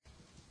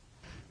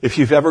If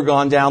you've ever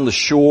gone down the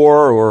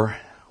shore or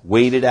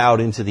waded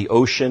out into the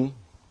ocean,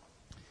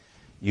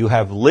 you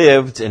have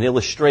lived an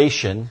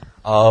illustration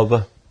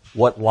of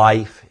what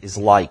life is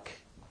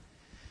like.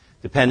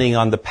 Depending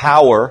on the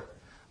power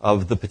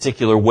of the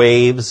particular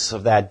waves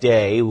of that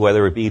day,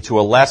 whether it be to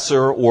a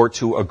lesser or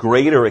to a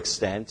greater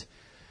extent,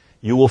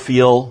 you will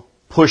feel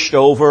pushed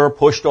over,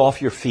 pushed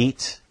off your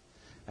feet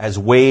as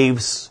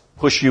waves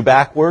push you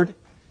backward.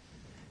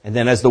 And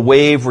then as the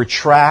wave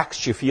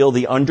retracts, you feel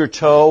the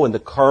undertow and the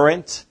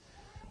current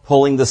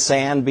pulling the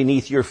sand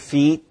beneath your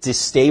feet,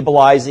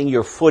 destabilizing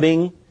your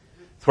footing,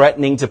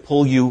 threatening to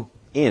pull you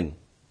in.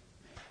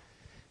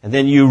 And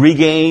then you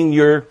regain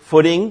your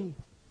footing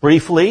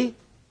briefly,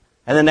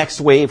 and the next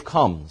wave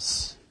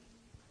comes.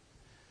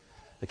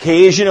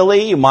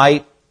 Occasionally, you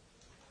might,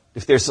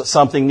 if there's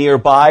something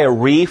nearby, a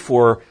reef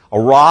or a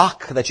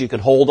rock that you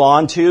can hold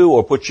on to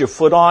or put your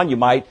foot on, you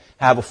might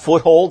have a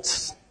foothold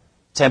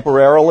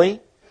temporarily.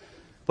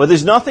 But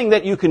there's nothing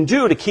that you can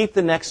do to keep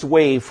the next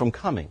wave from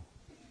coming.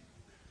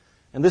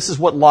 And this is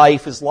what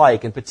life is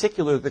like, in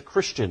particular the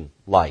Christian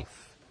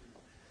life.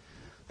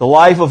 The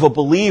life of a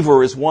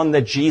believer is one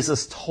that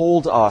Jesus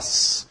told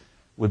us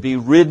would be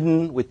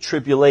ridden with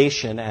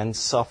tribulation and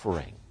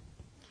suffering.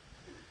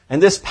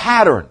 And this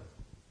pattern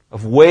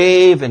of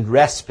wave and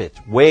respite,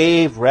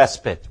 wave,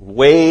 respite,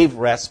 wave,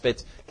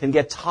 respite can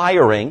get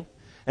tiring.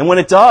 And when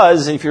it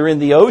does, if you're in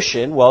the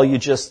ocean, well, you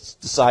just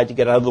decide to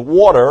get out of the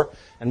water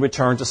and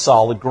return to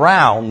solid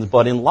ground.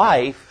 But in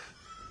life,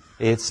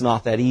 it's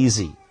not that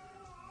easy.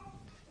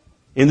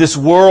 In this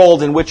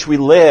world in which we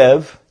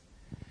live,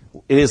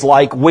 it is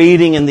like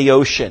wading in the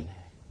ocean,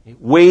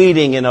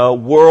 wading in a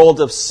world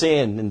of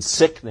sin and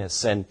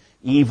sickness and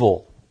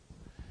evil.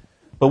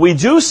 But we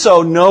do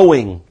so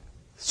knowing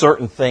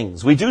certain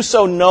things. We do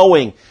so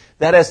knowing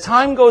that as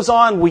time goes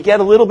on, we get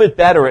a little bit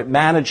better at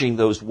managing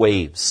those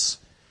waves.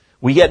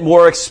 We get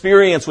more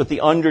experience with the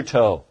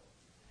undertow.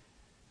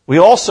 We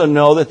also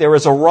know that there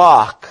is a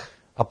rock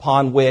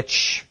upon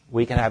which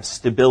we can have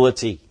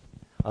stability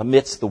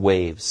amidst the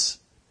waves.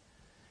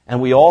 And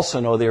we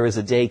also know there is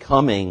a day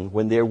coming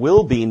when there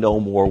will be no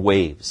more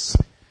waves,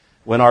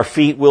 when our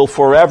feet will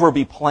forever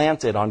be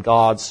planted on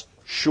God's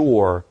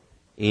shore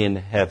in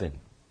heaven.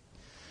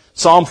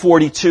 Psalm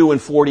 42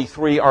 and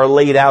 43 are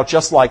laid out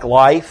just like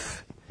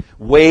life,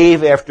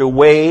 wave after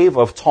wave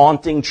of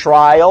taunting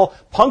trial,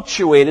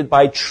 punctuated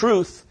by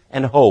truth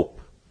and hope.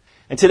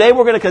 And today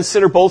we're going to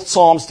consider both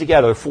Psalms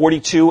together,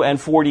 42 and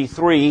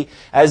 43,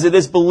 as it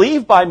is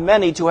believed by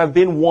many to have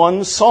been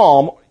one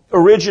psalm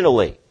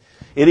originally.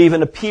 It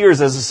even appears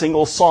as a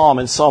single psalm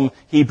in some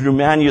Hebrew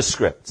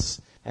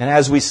manuscripts. And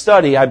as we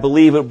study, I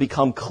believe it will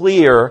become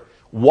clear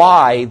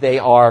why they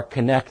are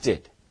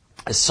connected.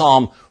 As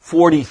Psalm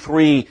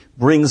 43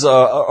 brings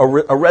a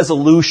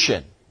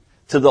resolution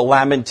to the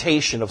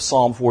lamentation of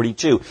Psalm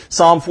 42.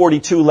 Psalm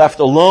 42 left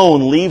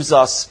alone leaves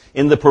us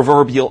in the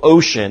proverbial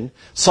ocean.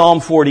 Psalm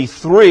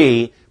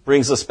 43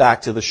 brings us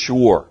back to the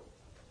shore.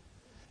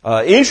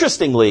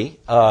 Interestingly,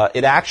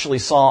 it actually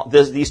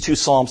these two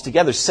psalms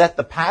together set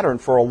the pattern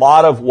for a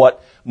lot of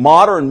what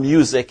modern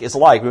music is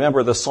like.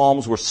 Remember, the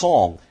psalms were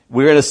song.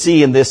 We're going to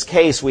see in this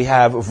case we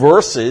have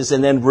verses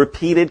and then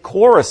repeated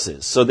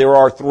choruses. So there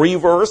are 3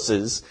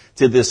 verses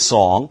to this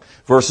song.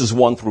 Verses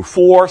 1 through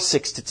 4,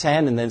 6 to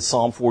 10, and then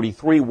Psalm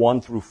 43,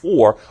 1 through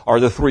 4 are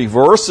the 3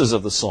 verses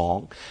of the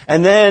song.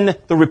 And then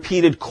the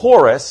repeated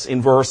chorus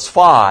in verse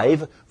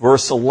 5,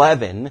 verse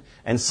 11,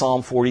 and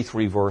Psalm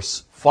 43,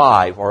 verse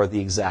 5 are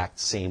the exact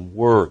same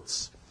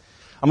words.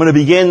 I'm going to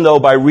begin, though,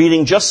 by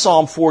reading just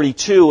Psalm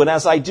 42, and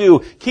as I do,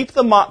 keep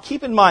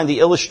in mind the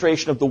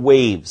illustration of the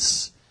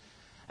waves.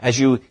 As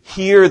you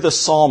hear the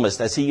psalmist,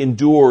 as he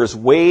endures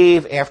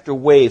wave after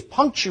wave,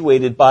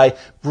 punctuated by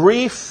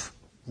brief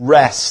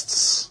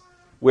rests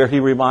where he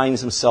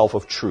reminds himself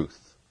of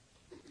truth.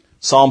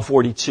 Psalm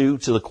 42,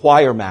 to the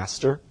choir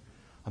master,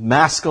 a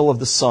maskil of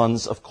the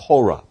sons of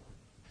Korah.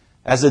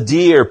 As a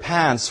deer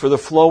pants for the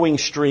flowing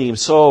stream,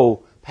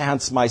 so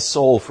pants my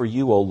soul for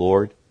you, O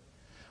Lord.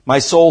 My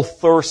soul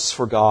thirsts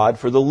for God,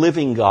 for the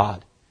living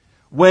God.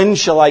 When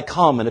shall I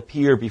come and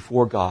appear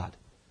before God?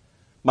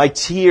 My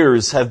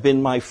tears have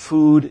been my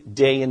food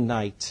day and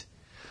night,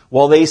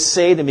 while they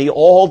say to me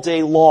all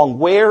day long,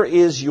 where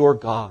is your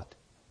God?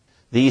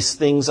 These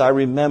things I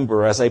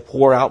remember as I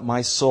pour out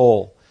my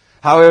soul,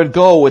 how I would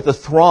go with the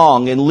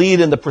throng and lead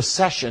in the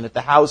procession at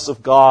the house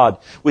of God,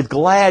 with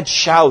glad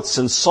shouts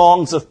and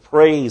songs of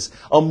praise,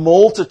 a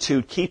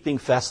multitude keeping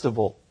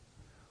festival.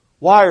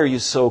 Why are you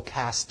so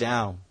cast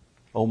down,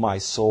 O my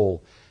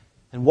soul?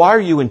 And why are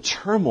you in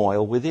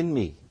turmoil within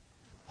me?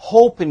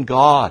 Hope in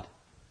God.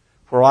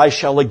 For I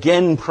shall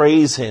again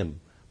praise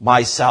him,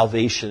 my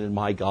salvation and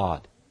my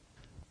God.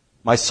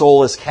 My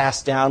soul is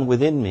cast down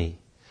within me.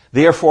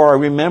 Therefore I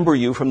remember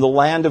you from the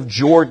land of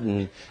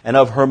Jordan and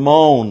of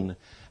Hermon,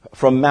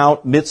 from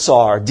Mount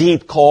Mitzar.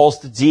 Deep calls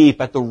to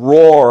deep at the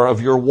roar of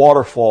your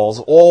waterfalls.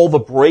 All the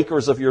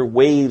breakers of your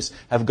waves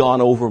have gone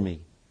over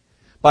me.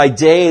 By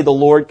day the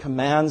Lord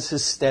commands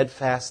his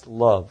steadfast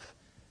love,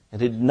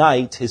 and at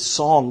night his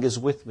song is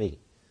with me.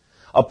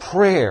 A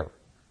prayer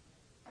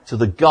to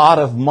the God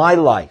of my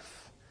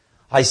life.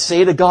 I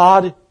say to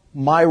God,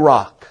 my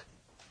rock,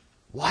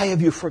 why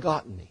have you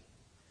forgotten me?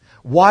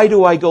 Why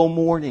do I go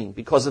mourning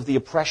because of the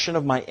oppression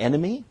of my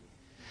enemy?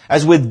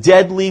 As with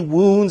deadly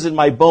wounds in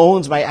my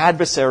bones, my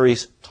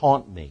adversaries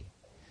taunt me.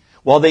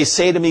 While they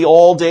say to me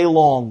all day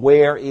long,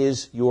 where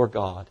is your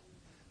God?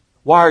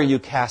 Why are you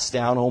cast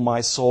down, O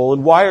my soul?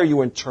 And why are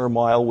you in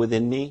turmoil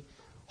within me?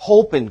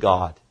 Hope in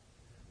God,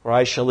 for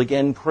I shall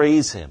again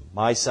praise him,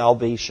 my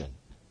salvation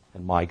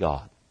and my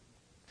God.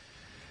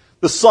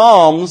 The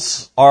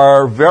Psalms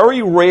are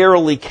very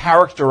rarely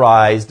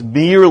characterized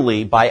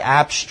merely by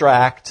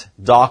abstract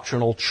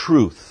doctrinal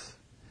truth.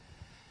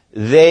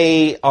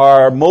 They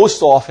are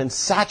most often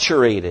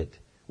saturated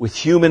with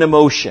human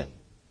emotion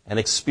and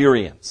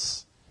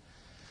experience.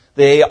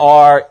 They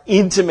often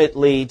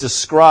intimately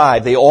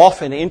describe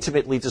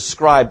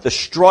the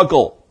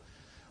struggle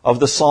of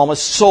the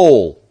psalmist's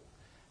soul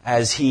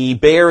as he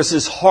bears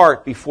his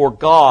heart before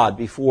God,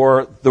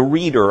 before the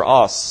reader,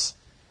 us,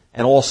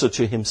 and also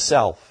to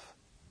himself.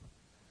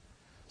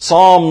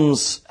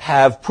 Psalms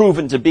have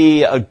proven to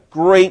be a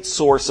great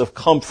source of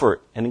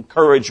comfort and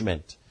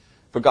encouragement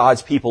for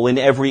God's people in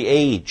every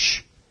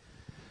age.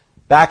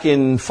 Back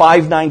in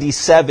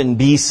 597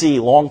 BC,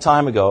 a long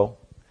time ago,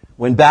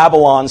 when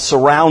Babylon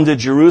surrounded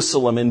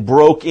Jerusalem and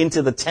broke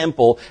into the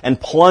temple and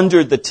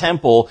plundered the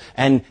temple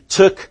and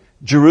took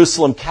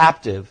Jerusalem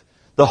captive,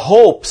 the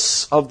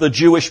hopes of the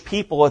Jewish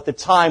people at the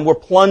time were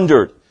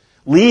plundered,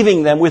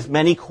 leaving them with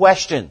many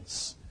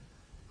questions.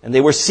 And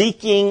they were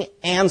seeking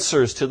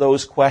answers to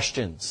those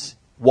questions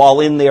while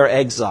in their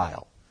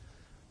exile.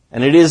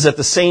 And it is at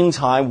the same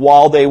time,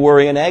 while they were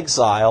in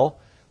exile,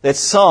 that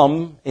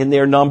some in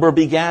their number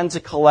began to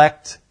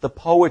collect the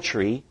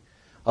poetry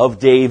of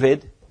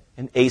David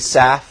and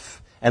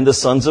Asaph and the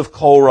sons of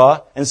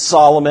Korah and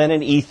Solomon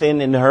and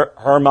Ethan and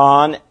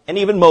Herman and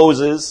even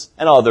Moses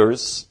and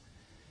others.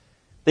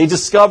 They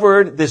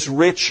discovered this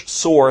rich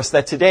source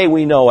that today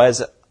we know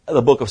as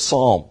the book of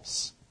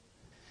Psalms.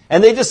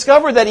 And they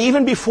discovered that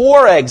even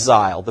before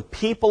exile, the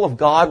people of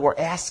God were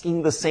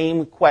asking the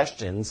same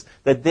questions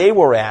that they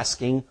were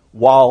asking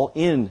while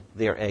in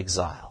their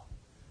exile.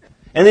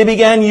 And they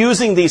began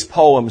using these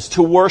poems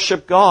to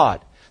worship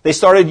God. They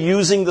started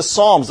using the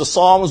Psalms. The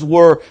Psalms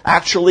were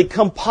actually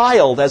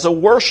compiled as a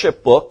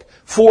worship book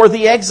for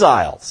the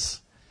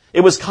exiles.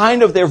 It was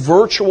kind of their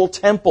virtual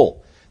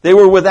temple. They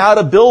were without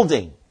a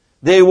building.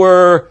 They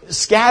were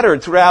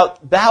scattered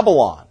throughout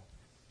Babylon.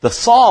 The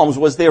Psalms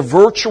was their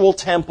virtual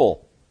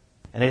temple.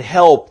 And it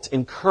helped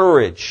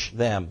encourage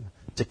them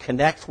to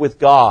connect with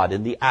God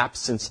in the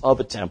absence of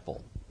a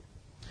temple.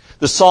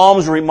 The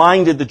Psalms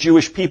reminded the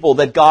Jewish people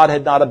that God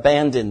had not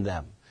abandoned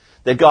them,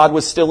 that God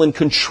was still in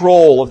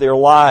control of their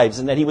lives,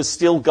 and that he was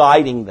still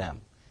guiding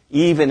them,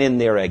 even in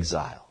their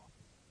exile.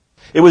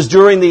 It was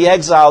during the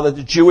exile that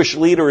the Jewish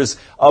leaders,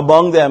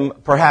 among them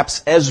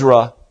perhaps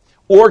Ezra,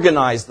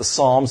 organized the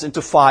Psalms into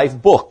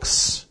 5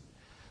 books.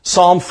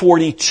 Psalm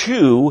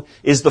 42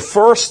 is the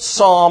first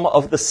psalm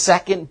of the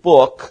second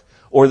book,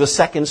 or the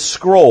second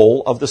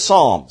scroll of the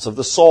Psalms, of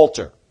the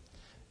Psalter.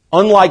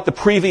 Unlike the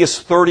previous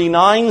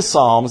 39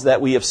 Psalms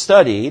that we have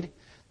studied,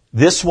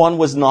 this one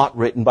was not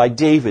written by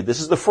David.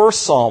 This is the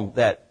first Psalm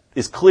that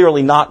is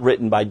clearly not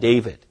written by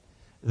David.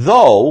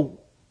 Though,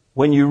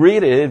 when you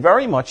read it, it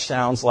very much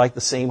sounds like the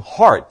same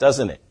heart,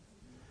 doesn't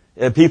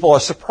it? People are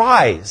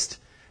surprised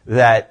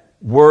that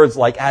words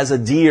like, as a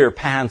deer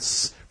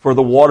pants for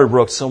the water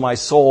brook, so my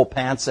soul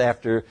pants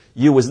after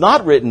you, was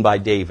not written by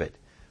David.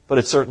 But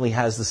it certainly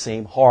has the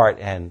same heart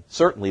and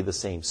certainly the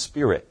same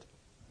spirit.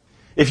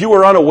 If you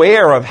were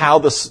unaware of how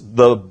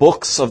the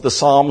books of the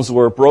Psalms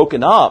were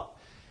broken up,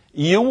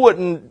 you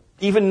wouldn't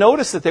even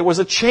notice that there was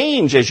a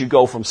change as you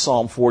go from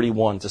Psalm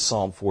 41 to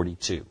Psalm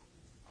 42.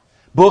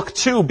 Book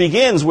 2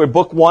 begins where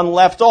Book 1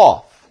 left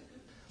off.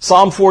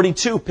 Psalm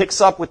 42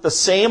 picks up with the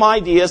same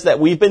ideas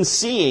that we've been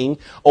seeing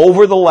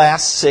over the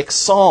last 6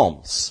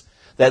 Psalms.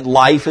 That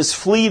life is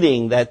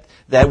fleeting, that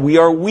we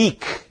are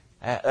weak,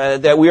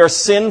 that we are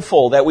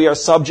sinful, that we are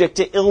subject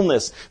to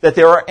illness, that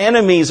there are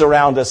enemies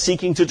around us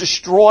seeking to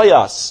destroy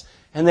us,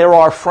 and there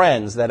are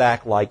friends that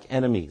act like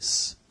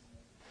enemies.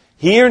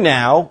 Here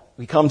now,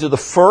 we come to the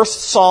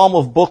first psalm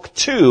of Book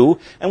 2,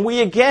 and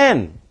we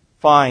again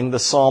find the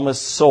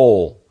psalmist's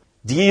soul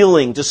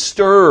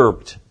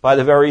disturbed by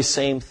the very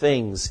same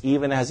things,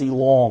 even as he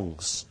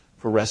longs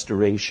for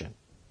restoration.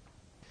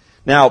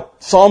 Now,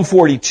 Psalm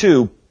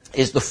 42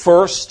 is the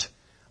first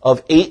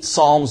of 8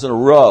 psalms in a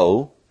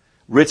row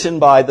written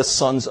by the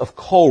sons of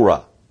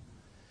Korah.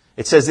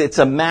 It says it's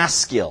a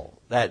maskil.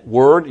 That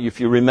word, if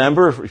you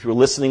remember, if you were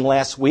listening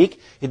last week,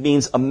 it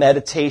means a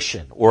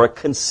meditation or a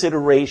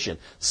consideration.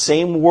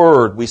 Same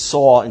word we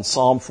saw in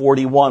Psalm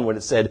 41 when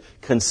it said,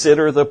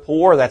 consider the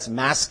poor. That's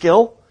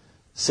maskil.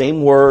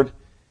 Same word.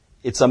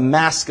 It's a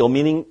maskil,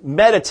 meaning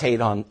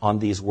meditate on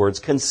these words.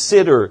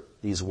 Consider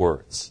these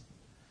words.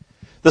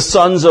 The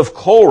sons of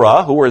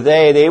Korah, who were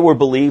they? They were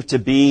believed to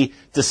be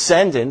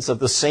descendants of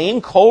the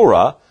same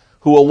Korah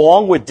who,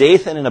 along with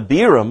Dathan and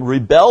Abiram,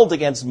 rebelled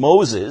against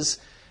Moses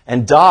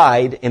and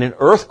died in an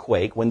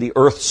earthquake when the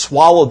earth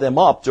swallowed them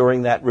up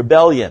during that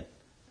rebellion.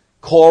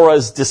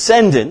 Korah's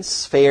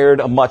descendants fared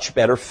a much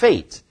better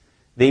fate.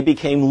 They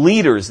became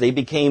leaders, they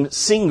became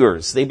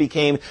singers, they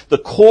became the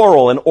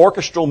choral and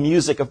orchestral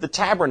music of the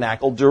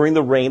tabernacle during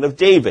the reign of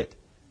David.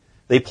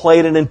 They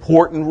played an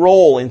important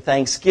role in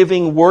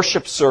Thanksgiving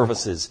worship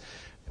services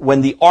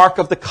when the Ark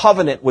of the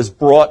Covenant was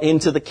brought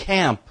into the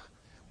camp,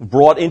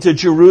 brought into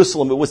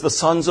Jerusalem. It was the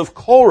sons of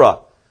Korah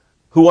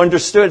who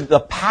understood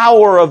the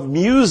power of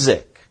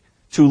music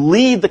to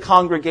lead the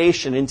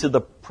congregation into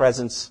the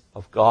presence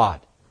of God.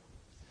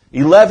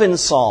 11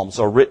 psalms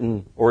are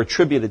written or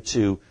attributed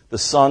to the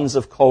sons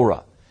of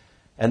Korah,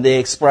 and they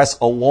express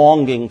a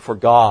longing for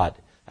God,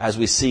 as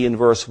we see in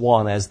verse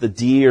 1, as the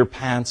deer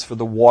pants for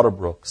the water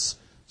brooks,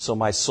 so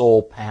my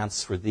soul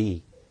pants for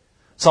thee.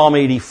 Psalm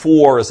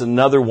 84 is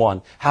another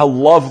one. How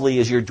lovely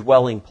is your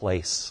dwelling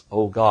place,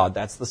 O God.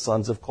 That's the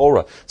sons of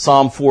Korah.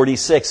 Psalm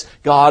 46,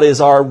 God is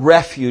our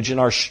refuge and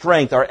our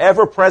strength, our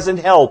ever-present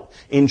help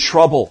in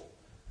trouble.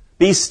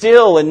 Be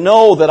still and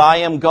know that I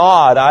am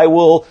God. I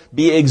will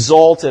be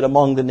exalted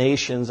among the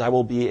nations. I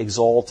will be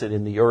exalted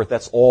in the earth.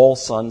 That's all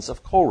sons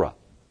of Korah.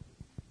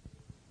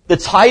 The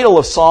title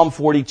of Psalm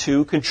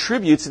 42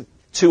 contributes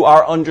to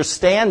our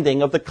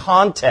understanding of the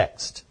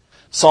context.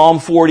 Psalm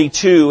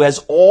 42,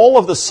 as all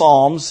of the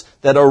psalms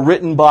that are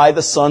written by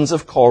the sons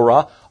of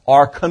Korah,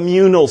 are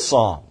communal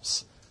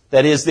psalms.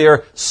 That is,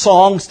 they're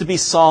songs to be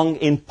sung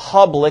in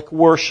public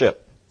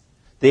worship.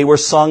 They were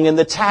sung in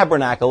the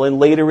tabernacle and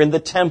later in the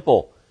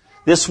temple.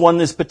 This one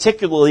is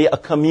particularly a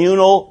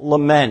communal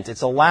lament.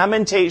 It's a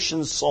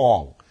lamentation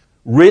song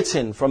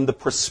written from the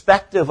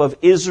perspective of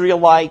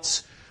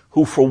Israelites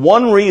who, for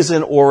one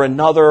reason or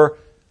another,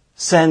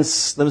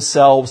 sense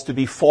themselves to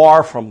be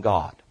far from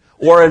God,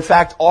 or in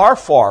fact are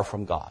far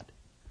from God.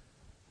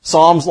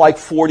 Psalms like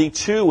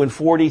 42 and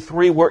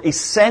 43 were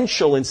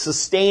essential in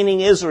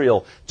sustaining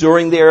Israel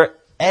during their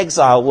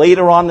exile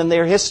later on in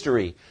their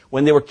history.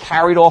 When they were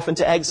carried off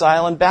into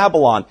exile in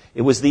Babylon,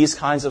 it was these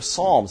kinds of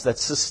psalms that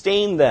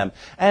sustained them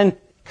and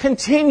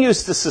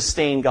continues to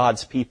sustain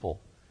God's people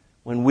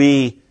when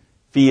we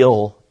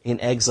feel in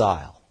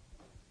exile.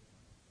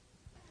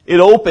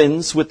 It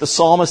opens with the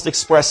psalmist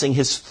expressing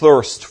his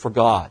thirst for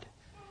God.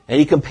 And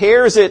he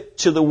compares it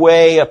to the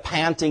way a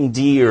panting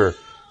deer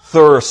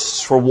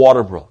thirsts for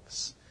water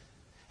brooks.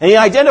 And he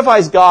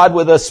identifies God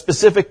with a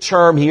specific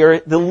term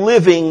here, the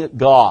living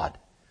God.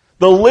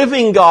 The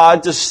living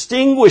God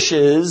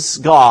distinguishes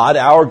God,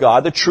 our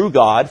God, the true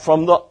God,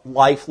 from the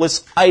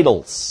lifeless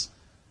idols.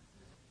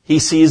 He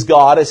sees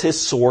God as his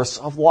source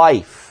of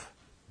life,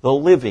 the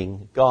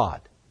living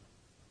God.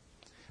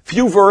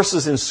 Few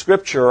verses in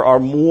Scripture are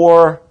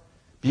more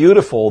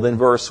beautiful than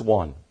verse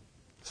 1.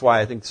 That's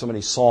why I think so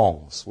many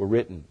songs were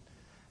written.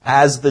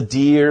 As the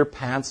deer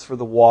pants for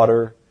the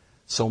water,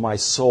 so my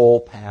soul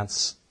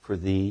pants for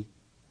thee.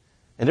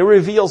 And it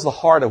reveals the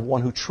heart of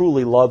one who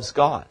truly loves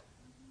God.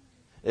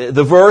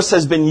 The verse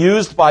has been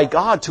used by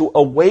God to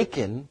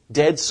awaken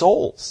dead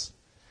souls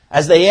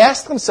as they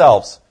ask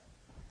themselves,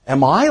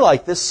 am I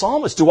like this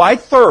psalmist? Do I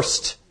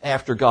thirst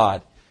after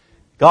God?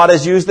 God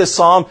has used this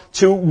psalm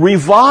to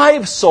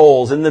revive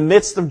souls in the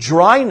midst of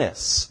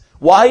dryness.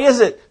 Why is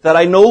it that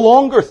I no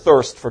longer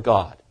thirst for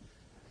God?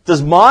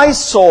 Does my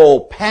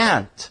soul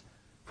pant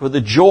for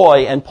the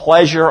joy and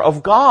pleasure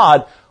of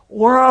God,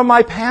 or am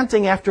I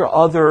panting after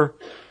other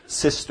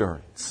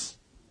cisterns?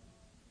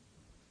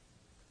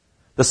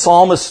 The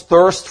psalmist's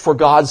thirst for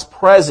God's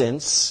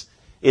presence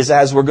is,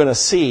 as we're going to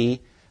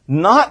see,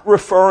 not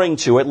referring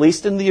to, at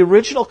least in the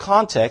original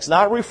context,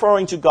 not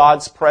referring to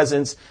God's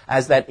presence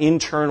as that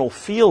internal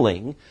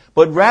feeling,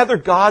 but rather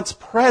God's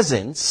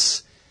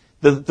presence,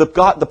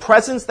 the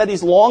presence that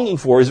he's longing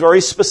for is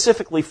very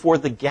specifically for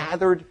the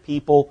gathered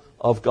people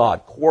of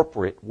God,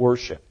 corporate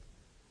worship.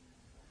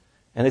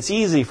 And it's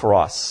easy for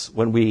us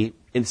when we,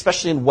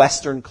 especially in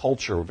Western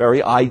culture,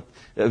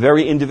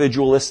 very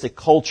individualistic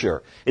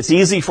culture, it's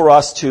easy for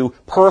us to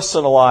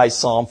personalize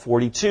Psalm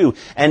 42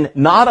 and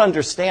not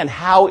understand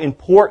how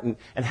important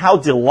and how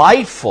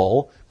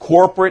delightful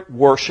corporate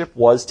worship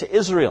was to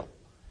Israel.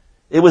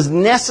 It was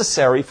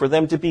necessary for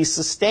them to be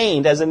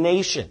sustained as a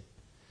nation.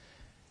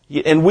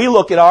 And we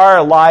look at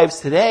our lives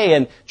today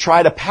and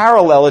try to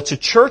parallel it to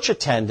church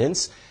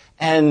attendance,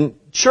 and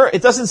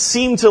it doesn't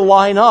seem to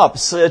line up.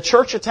 So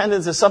church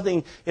attendance is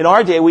something in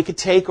our day we could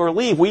take or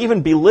leave. We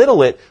even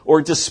belittle it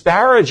or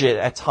disparage it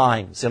at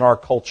times in our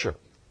culture.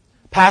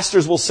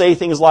 Pastors will say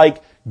things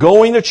like,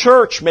 going to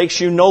church makes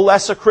you no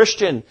less a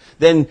Christian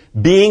than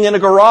being in a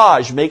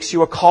garage makes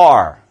you a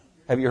car.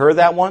 Have you heard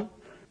that one?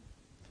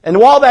 And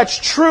while that's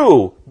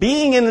true,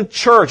 being in a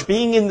church,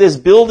 being in this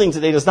building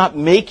today does not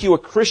make you a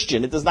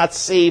Christian. It does not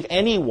save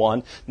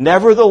anyone.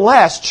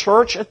 Nevertheless,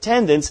 church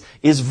attendance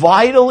is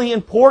vitally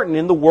important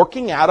in the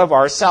working out of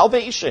our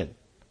salvation.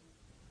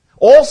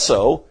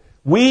 Also,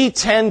 we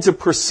tend to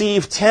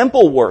perceive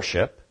temple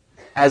worship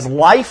as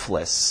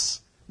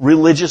lifeless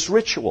religious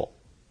ritual.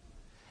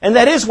 And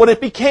that is what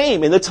it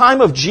became. In the time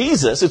of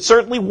Jesus, it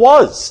certainly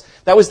was.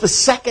 That was the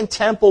Second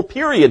Temple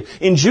period.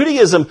 In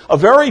Judaism, a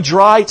very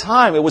dry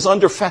time. It was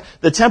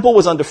the temple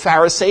was under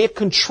Pharisaic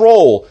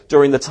control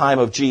during the time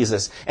of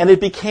Jesus. And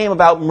it became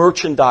about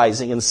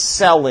merchandising and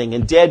selling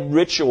and dead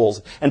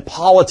rituals and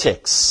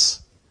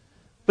politics.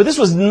 But this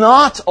was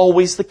not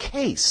always the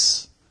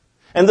case.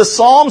 And the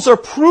Psalms are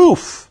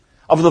proof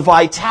of the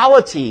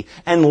vitality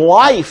and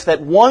life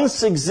that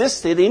once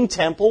existed in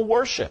temple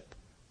worship.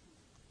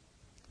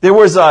 There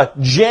was a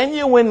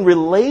genuine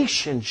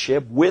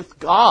relationship with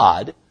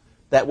God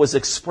that was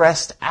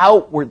expressed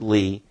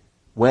outwardly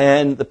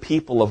when the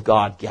people of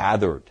God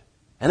gathered.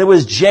 And it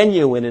was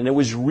genuine and it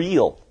was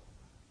real.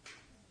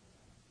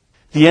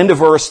 At the end of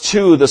verse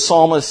 2, the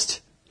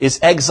psalmist is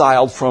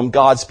exiled from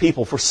God's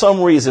people. For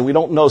some reason, we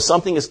don't know,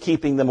 something is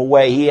keeping them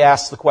away. He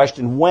asks the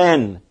question,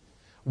 when?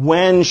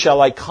 When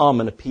shall I come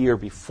and appear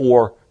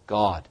before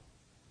God?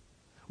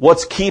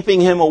 What's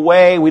keeping him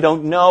away? We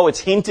don't know.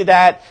 It's hinted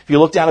at. If you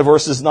look down at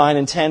verses 9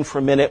 and 10 for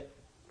a minute,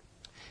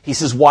 he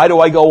says, why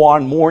do I go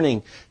on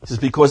mourning? He says,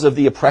 because of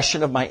the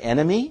oppression of my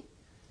enemy?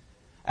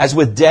 As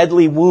with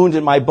deadly wound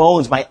in my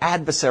bones, my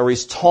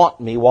adversaries taunt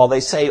me while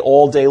they say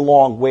all day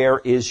long, where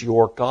is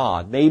your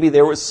God? Maybe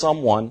there was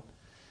someone,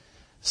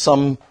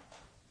 some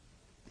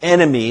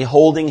enemy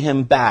holding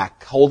him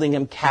back, holding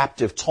him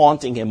captive,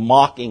 taunting him,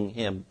 mocking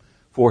him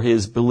for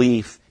his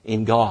belief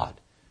in God.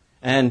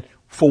 And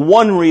for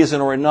one reason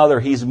or another,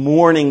 he's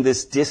mourning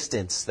this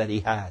distance that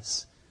he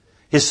has.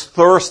 His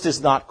thirst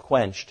is not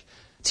quenched.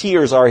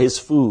 Tears are his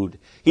food.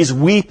 He's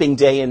weeping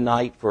day and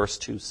night, verse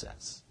 2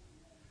 says.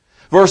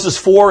 Verses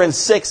 4 and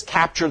 6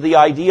 capture the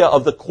idea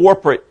of the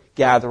corporate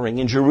gathering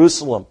in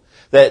Jerusalem.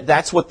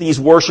 That's what these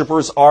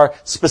worshipers are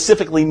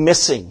specifically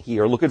missing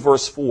here. Look at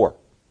verse 4.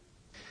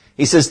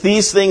 He says,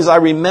 these things I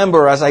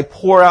remember as I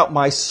pour out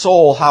my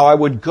soul, how I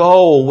would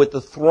go with the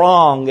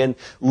throng and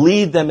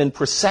lead them in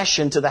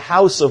procession to the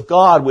house of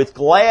God with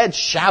glad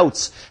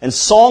shouts and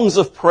songs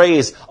of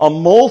praise, a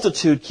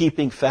multitude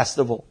keeping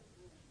festival.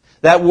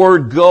 That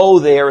word go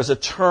there is a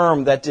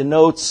term that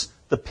denotes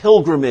the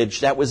pilgrimage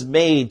that was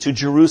made to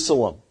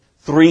Jerusalem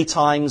 3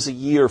 times a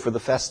year for the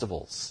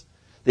festivals.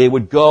 They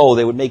would go,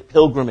 they would make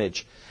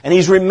pilgrimage. And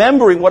he's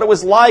remembering what it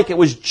was like. It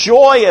was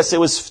joyous. There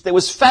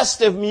was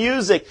festive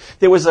music.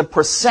 There was a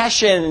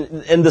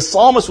procession, and the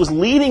psalmist was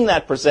leading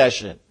that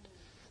procession.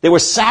 There were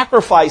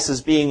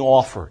sacrifices being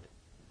offered.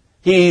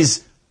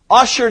 He's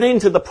ushered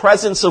into the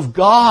presence of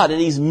God,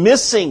 and he's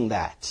missing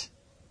that.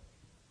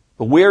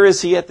 But where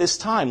is he at this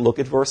time? Look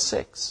at verse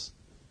 6.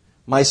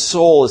 My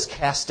soul is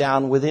cast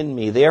down within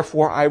me.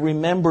 Therefore I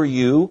remember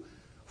you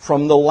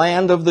from the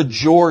land of the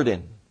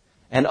Jordan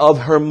and of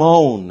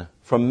Hermon,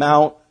 from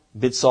Mount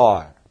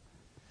Bitzar.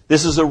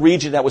 This is a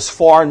region that was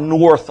far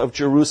north of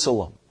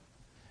Jerusalem.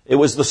 It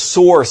was the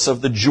source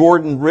of the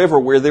Jordan River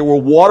where there were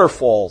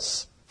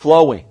waterfalls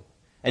flowing.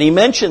 And he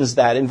mentions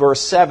that in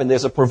verse 7.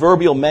 There's a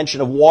proverbial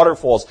mention of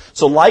waterfalls.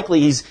 So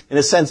likely he's, in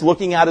a sense,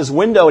 looking out his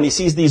window and he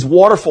sees these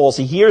waterfalls.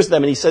 He hears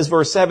them and he says,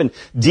 verse 7,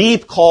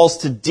 deep calls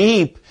to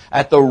deep.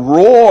 At the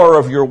roar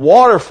of your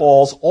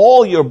waterfalls,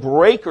 all your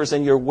breakers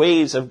and your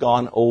waves have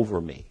gone over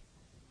me.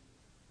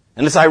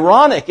 And it's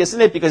ironic,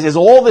 isn't it? Because there's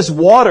all this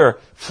water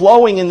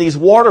flowing in these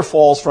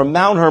waterfalls from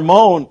Mount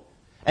Hermon.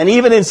 And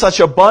even in such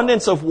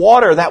abundance of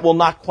water, that will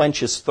not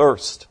quench his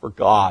thirst for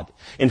God.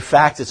 In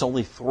fact, it's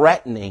only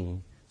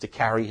threatening to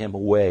carry him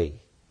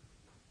away.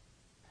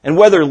 And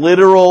whether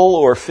literal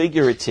or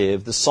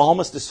figurative, the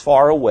psalmist is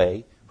far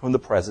away from the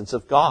presence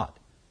of God.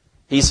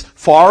 He's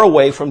far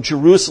away from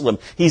Jerusalem.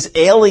 He's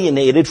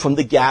alienated from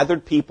the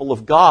gathered people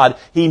of God.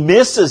 He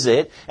misses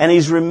it, and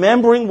he's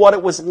remembering what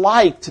it was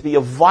like to be a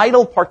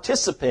vital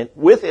participant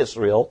with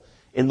Israel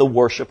in the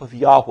worship of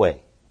Yahweh.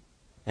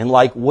 And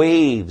like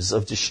waves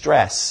of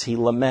distress, he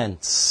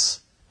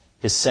laments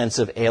his sense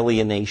of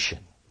alienation.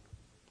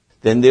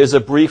 Then there's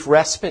a brief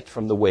respite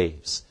from the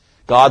waves.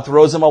 God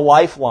throws him a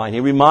lifeline. He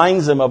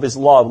reminds him of his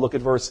love. Look at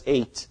verse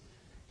 8.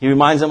 He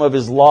reminds him of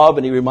his love,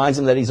 and he reminds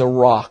him that he's a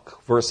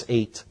rock. Verse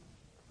 8.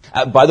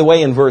 By the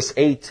way, in verse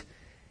 8,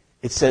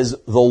 it says,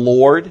 the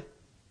Lord,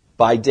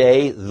 by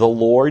day, the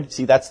Lord.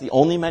 See, that's the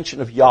only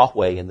mention of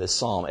Yahweh in this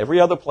psalm. Every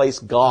other place,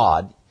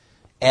 God,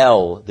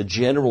 El, the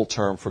general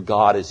term for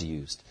God, is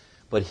used.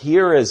 But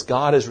here, as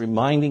God is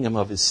reminding him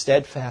of his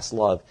steadfast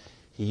love,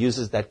 he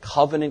uses that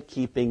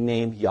covenant-keeping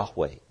name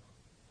Yahweh.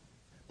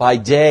 By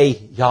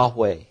day,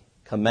 Yahweh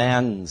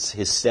commands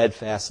his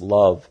steadfast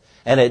love,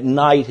 and at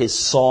night his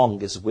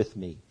song is with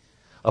me.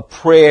 A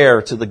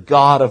prayer to the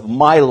God of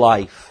my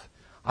life.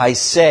 I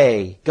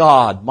say,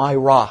 God, my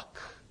rock.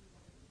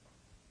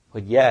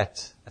 But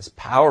yet, as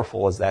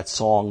powerful as that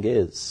song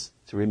is,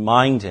 to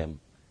remind him,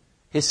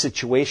 his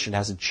situation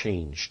hasn't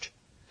changed.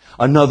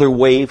 Another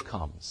wave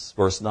comes.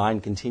 Verse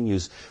 9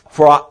 continues,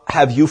 for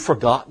have you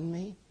forgotten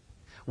me?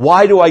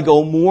 Why do I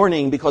go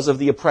mourning because of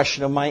the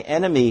oppression of my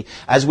enemy?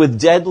 As with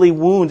deadly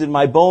wound in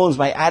my bones,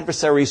 my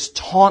adversaries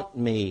taunt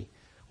me,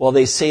 while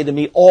they say to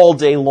me all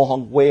day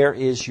long, where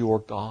is your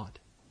God?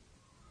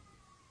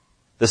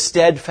 The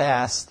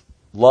steadfast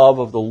love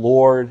of the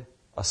Lord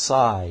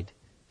aside,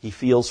 he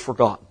feels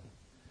forgotten.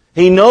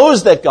 He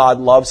knows that God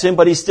loves him,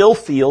 but he still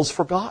feels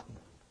forgotten.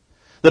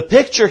 The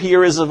picture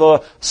here is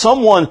of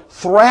someone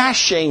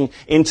thrashing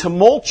in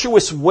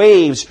tumultuous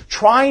waves,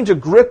 trying to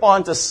grip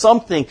onto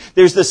something.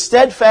 There's the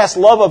steadfast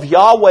love of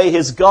Yahweh,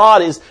 his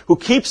God, who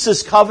keeps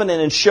his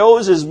covenant and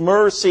shows his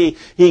mercy.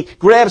 He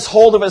grabs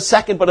hold of a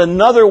second, but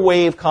another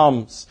wave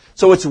comes.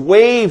 So it's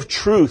wave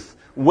truth,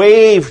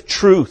 wave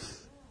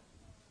truth.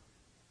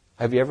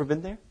 Have you ever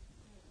been there?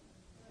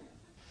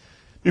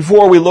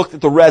 Before we looked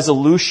at the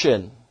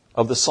resolution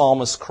of the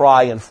psalmist's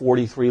cry in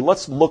 43,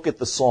 let's look at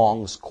the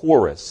song's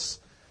chorus.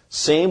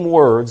 Same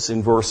words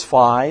in verse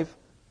 5,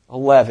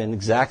 11,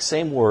 exact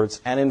same words,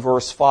 and in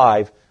verse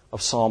 5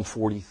 of Psalm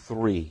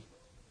 43.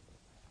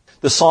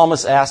 The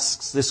psalmist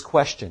asks this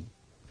question: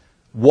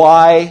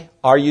 why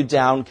are you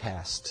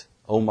downcast,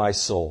 O my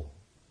soul?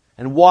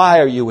 And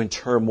why are you in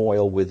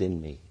turmoil within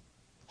me?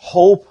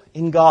 Hope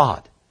in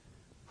God,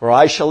 for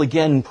I shall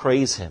again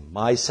praise him,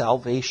 my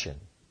salvation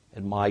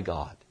and my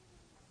God.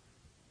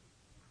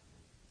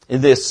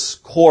 In this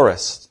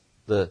chorus,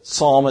 the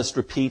psalmist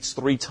repeats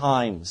 3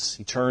 times.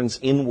 He turns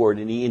inward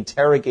and he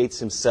interrogates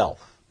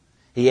himself.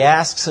 He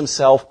asks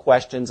himself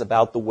questions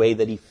about the way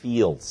that he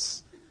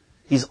feels.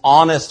 He's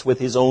honest with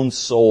his own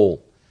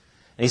soul.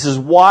 And he says,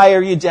 why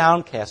are you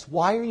downcast?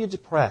 Why are you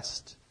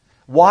depressed?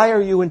 Why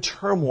are you in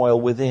turmoil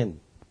within?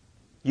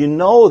 You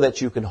know that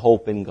you can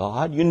hope in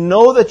God. You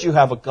know that you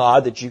have a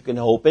God that you can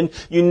hope in.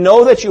 You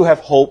know that you have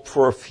hope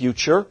for a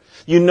future.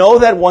 You know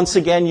that once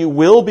again you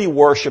will be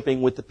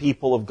worshiping with the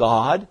people of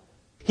God.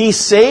 He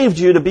saved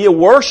you to be a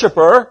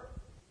worshiper.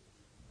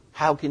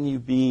 How can you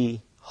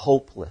be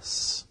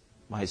hopeless,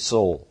 my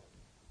soul?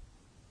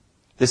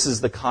 This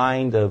is the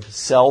kind of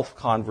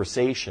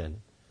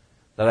self-conversation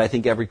that I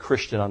think every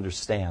Christian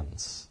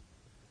understands.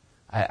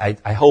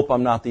 I hope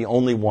I'm not the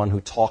only one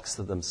who talks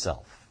to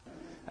themselves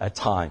at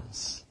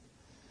times.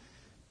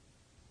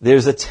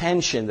 There's a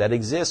tension that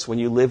exists when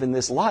you live in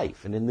this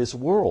life and in this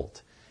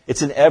world.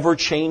 It's an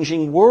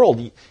ever-changing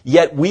world.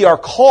 Yet we are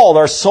called,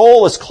 our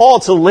soul is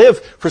called to live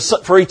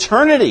for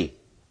eternity.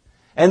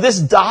 And this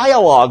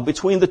dialogue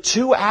between the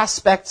two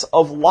aspects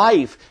of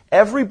life,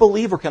 every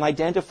believer can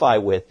identify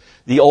with.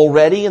 The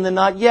already and the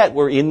not yet.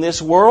 We're in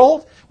this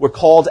world. We're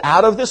called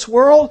out of this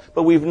world,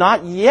 but we've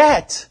not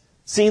yet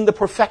seen the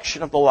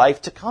perfection of the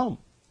life to come.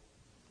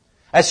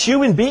 As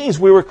human beings,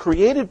 we were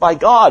created by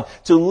God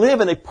to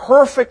live in a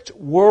perfect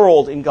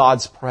world in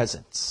God's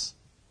presence.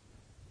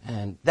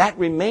 And that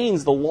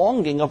remains the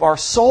longing of our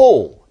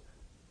soul.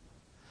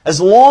 As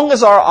long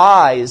as our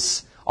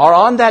eyes are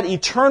on that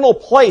eternal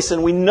place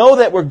and we know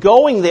that we're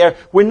going there,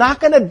 we're not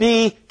going to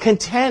be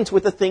content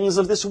with the things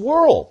of this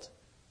world.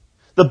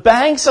 The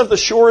banks of the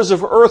shores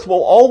of earth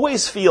will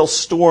always feel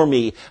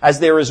stormy as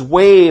there is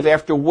wave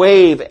after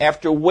wave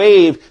after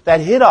wave that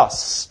hit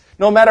us,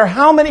 no matter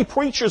how many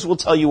preachers will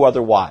tell you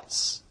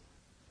otherwise.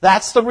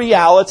 That's the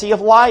reality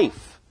of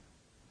life.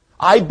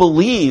 I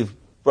believe,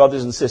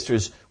 brothers and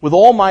sisters, with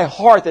all my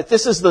heart that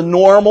this is the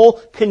normal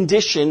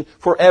condition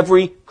for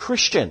every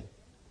Christian.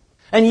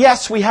 And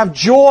yes, we have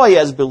joy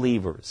as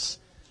believers.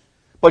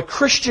 But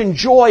Christian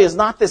joy is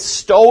not this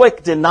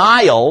stoic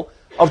denial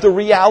of the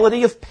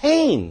reality of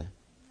pain.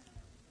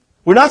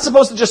 We're not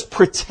supposed to just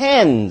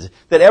pretend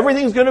that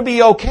everything's going to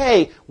be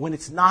okay when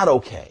it's not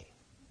okay.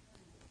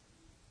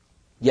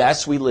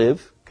 Yes, we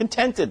live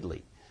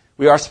contentedly.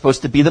 We are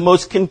supposed to be the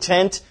most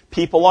content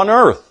people on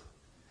earth.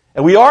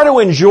 And we are to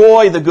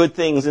enjoy the good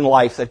things in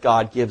life that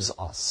God gives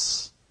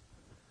us.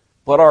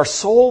 But our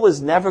soul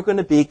is never going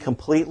to be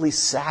completely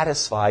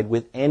satisfied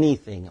with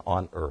anything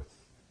on earth,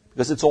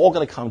 because it's all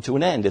going to come to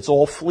an end. It's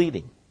all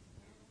fleeting.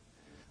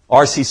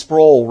 R.C.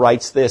 Sproul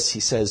writes this.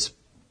 He says,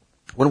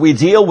 when we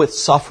deal with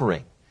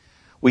suffering,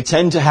 we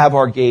tend to have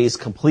our gaze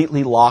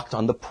completely locked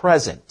on the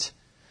present.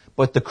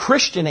 But the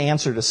Christian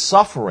answer to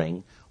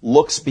suffering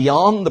looks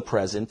beyond the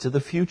present to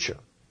the future.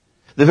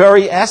 The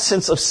very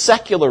essence of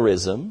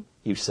secularism,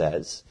 he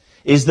says,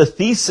 is the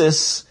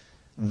thesis,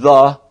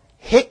 the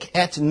hic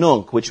et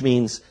nunc, which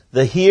means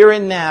the here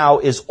and now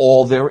is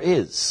all there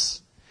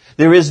is.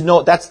 There is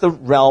no, that's the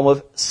realm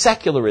of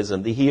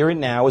secularism. The here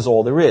and now is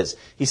all there is.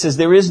 He says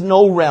there is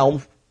no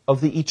realm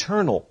of the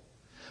eternal.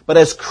 But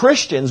as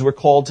Christians, we're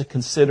called to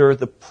consider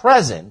the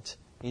present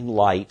in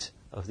light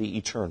of the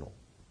eternal.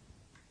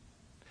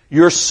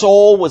 Your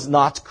soul was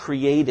not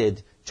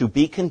created to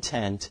be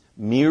content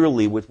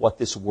merely with what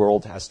this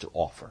world has to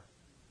offer.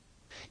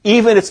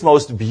 Even its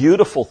most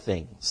beautiful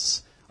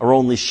things are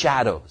only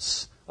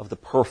shadows of the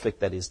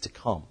perfect that is to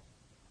come.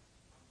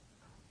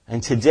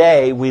 And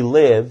today we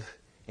live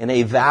in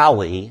a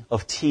valley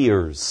of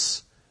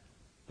tears.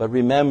 But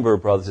remember,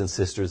 brothers and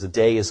sisters, a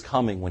day is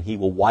coming when He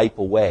will wipe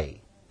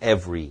away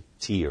every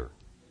tear.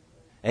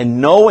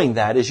 And knowing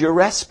that is your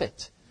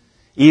respite.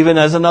 Even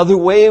as another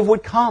wave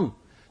would come,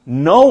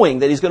 knowing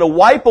that He's going to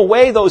wipe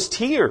away those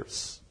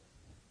tears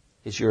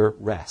is your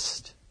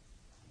rest.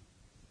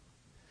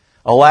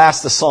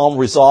 Alas, the psalm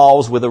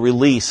resolves with a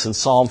release in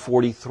Psalm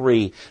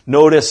 43.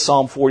 Notice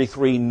Psalm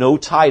 43, no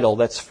title.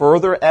 That's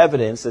further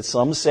evidence that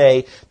some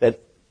say that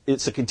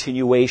it's a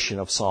continuation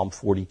of Psalm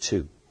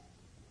 42.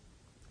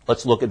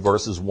 Let's look at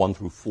verses 1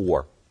 through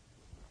 4.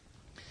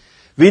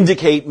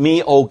 Vindicate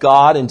me, O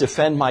God, and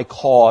defend my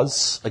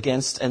cause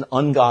against an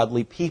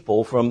ungodly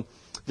people. From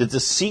the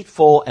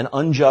deceitful and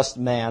unjust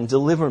man,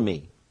 deliver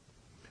me.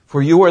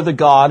 For you are the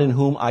God in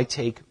whom I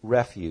take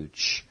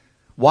refuge.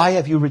 Why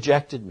have you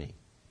rejected me?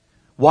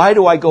 Why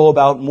do I go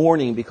about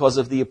mourning because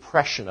of the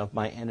oppression of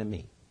my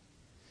enemy?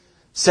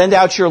 Send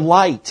out your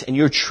light and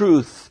your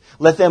truth.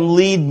 Let them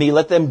lead me.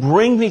 Let them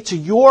bring me to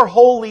your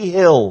holy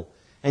hill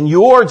and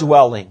your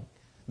dwelling.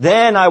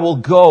 Then I will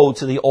go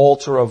to the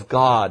altar of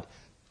God,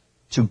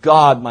 to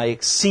God my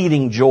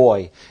exceeding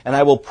joy, and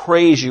I will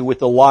praise you with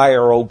the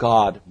lyre, O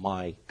God,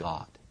 my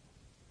God.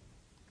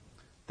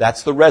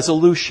 That's the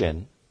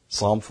resolution.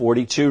 Psalm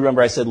 42,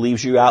 remember I said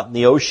leaves you out in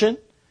the ocean?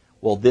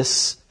 Well,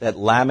 that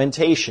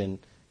lamentation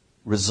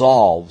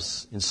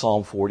resolves in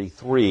Psalm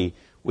 43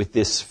 with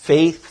this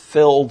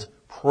faith-filled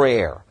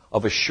prayer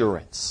of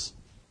assurance.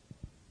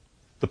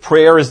 The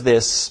prayer is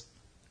this: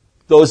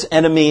 those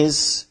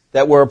enemies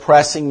that were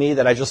oppressing me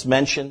that I just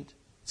mentioned,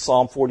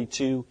 Psalm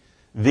 42,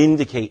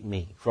 vindicate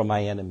me from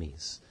my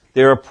enemies.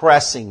 They're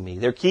oppressing me.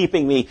 They're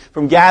keeping me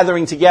from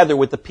gathering together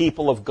with the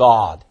people of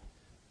God.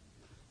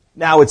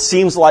 Now, it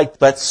seems like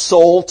that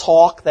soul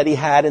talk that he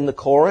had in the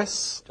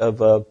chorus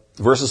of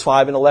verses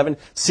 5 and 11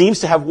 seems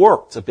to have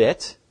worked a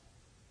bit.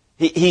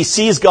 He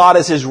sees God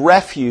as his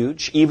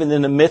refuge, even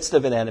in the midst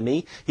of an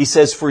enemy. He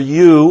says, for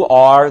you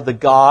are the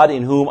God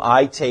in whom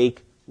I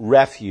take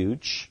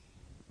refuge.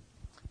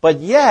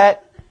 But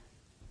yet,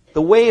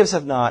 the waves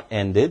have not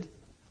ended.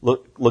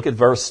 Look at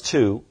verse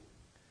 2.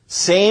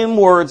 Same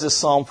words as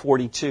Psalm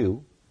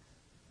 42.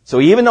 So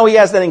even though he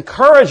has that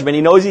encouragement,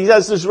 he knows he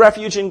has this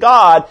refuge in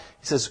God,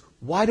 he says,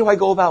 why do I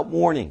go about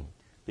mourning?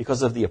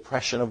 Because of the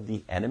oppression of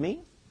the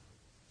enemy?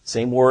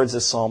 Same words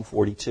as Psalm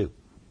 42.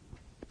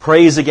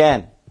 Praise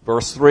again.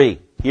 Verse 3.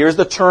 Here's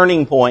the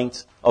turning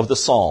point of the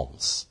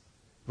Psalms.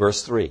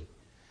 Verse 3.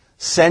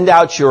 Send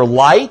out your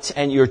light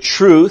and your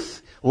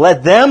truth.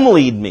 Let them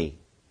lead me.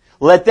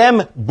 Let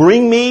them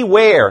bring me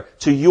where?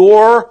 To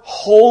your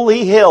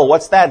holy hill.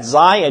 What's that?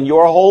 Zion,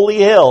 your holy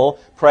hill,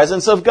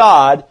 presence of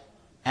God,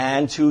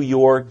 and to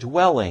your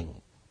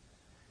dwelling.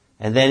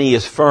 And then he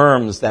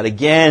affirms that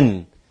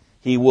again,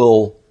 he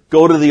will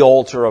go to the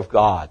altar of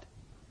God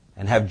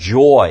and have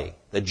joy,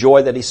 the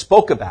joy that he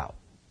spoke about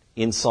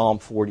in Psalm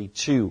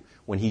 42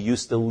 when he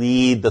used to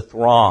lead the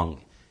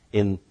throng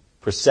in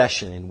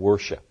procession in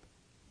worship.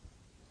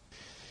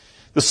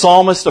 The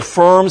psalmist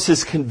affirms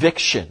his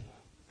conviction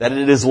that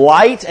it is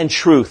light and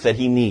truth that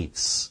he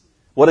needs.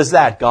 What is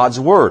that? God's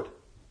Word.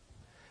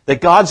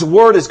 That God's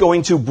Word is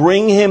going to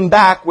bring him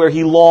back where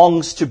he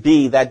longs to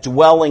be, that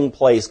dwelling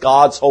place,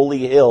 God's holy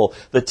hill,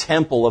 the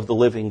temple of the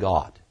living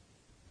God.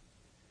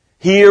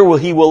 Here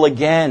he will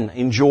again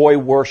enjoy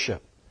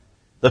worship,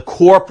 the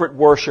corporate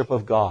worship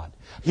of God.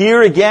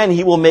 Here again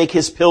he will make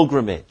his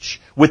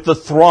pilgrimage with the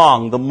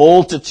throng, the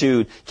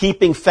multitude,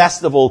 keeping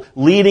festival,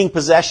 leading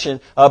procession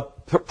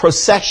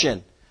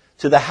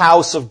to the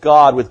house of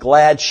God with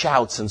glad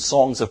shouts and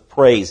songs of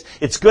praise.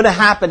 It's going to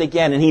happen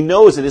again, and he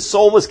knows it. His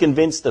soul is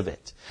convinced of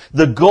it.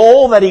 The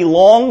goal that he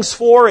longs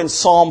for in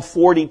Psalm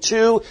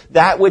 42,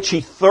 that which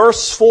he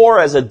thirsts for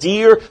as a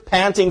deer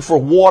panting for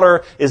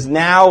water, is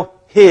now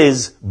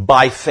his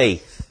by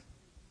faith.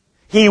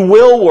 He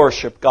will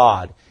worship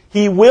God.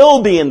 He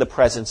will be in the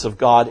presence of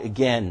God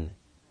again.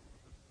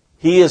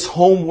 He is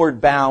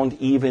homeward bound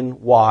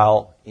even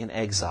while in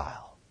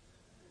exile.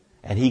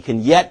 And he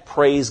can yet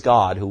praise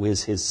God who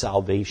is his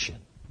salvation.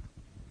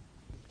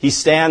 He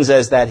stands,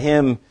 as that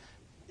hymn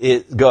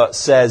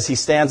says, he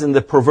stands in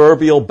the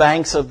proverbial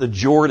banks of the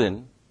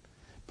Jordan,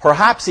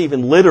 perhaps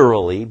even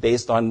literally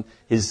based on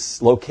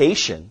his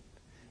location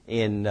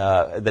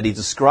that he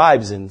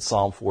describes in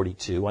Psalm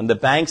 42. On the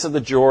banks of the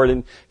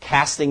Jordan,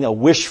 casting a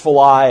wishful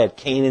eye at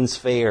Canaan's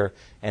fair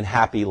and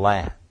happy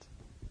land.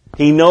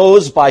 He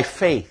knows by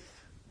faith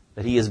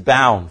that he is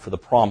bound for the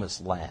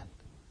promised land.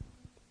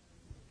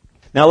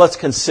 Now let's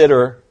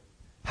consider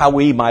how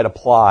we might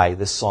apply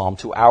this psalm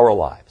to our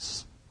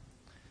lives.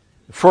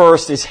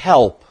 First is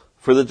help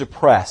for the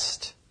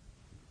depressed.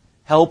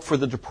 Help for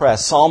the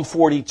depressed. Psalm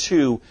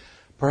 42,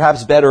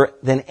 perhaps better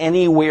than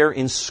anywhere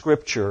in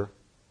Scripture,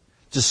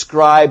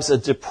 describes a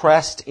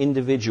depressed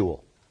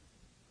individual.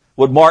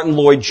 What Martyn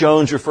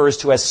Lloyd-Jones refers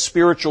to as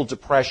spiritual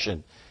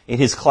depression in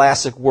his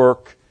classic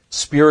work,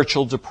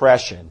 Spiritual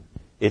Depression,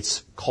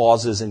 Its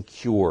Causes and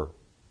Cure.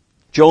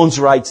 Jones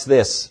writes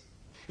this: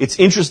 it's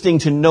interesting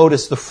to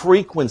notice the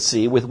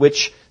frequency with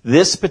which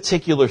this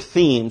particular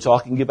theme,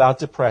 talking about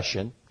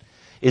depression,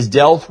 is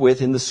dealt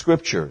with in the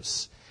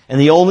Scriptures. And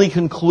the only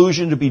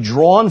conclusion to be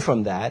drawn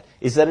from that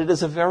is that it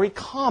is a very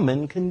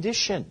common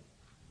condition.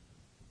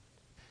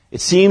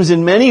 It seems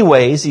in many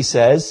ways, he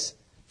says,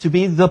 to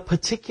be the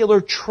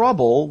particular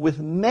trouble with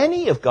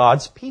many of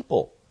God's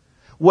people.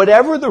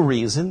 Whatever the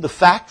reason, the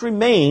fact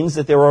remains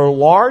that there are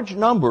large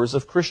numbers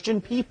of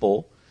Christian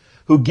people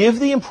who give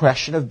the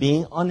impression of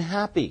being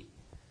unhappy.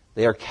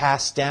 They are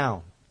cast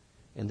down,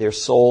 and their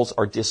souls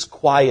are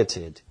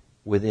disquieted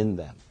within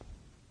them.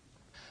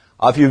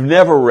 If you've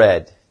never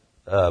read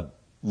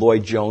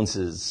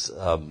Lloyd-Jones's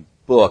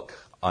book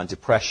on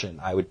depression,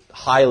 I would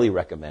highly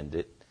recommend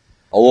it,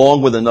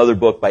 along with another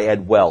book by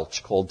Ed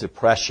Welch called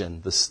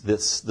Depression, The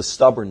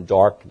Stubborn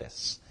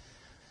Darkness.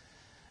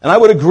 And I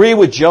would agree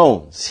with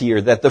Jones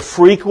here that the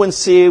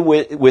frequency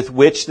with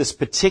which this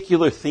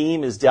particular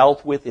theme is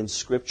dealt with in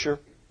Scripture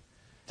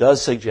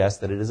does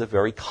suggest that it is a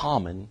very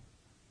common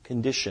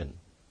condition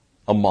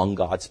among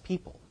God's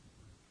people.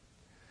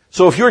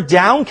 So if you're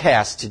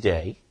downcast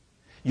today,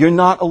 you're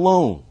not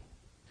alone.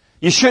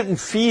 You shouldn't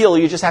feel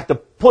you just have to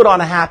put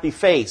on a happy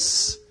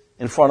face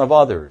in front of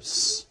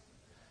others.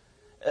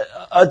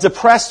 A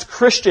depressed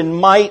Christian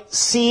might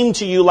seem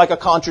to you like a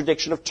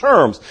contradiction of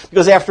terms,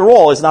 because after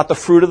all, is not the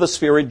fruit of the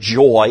Spirit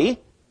joy?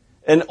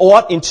 And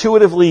ought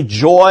intuitively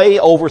joy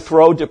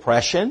overthrow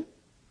depression?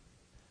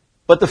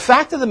 But the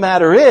fact of the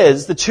matter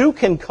is, the two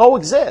can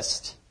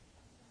coexist.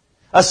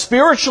 A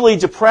spiritually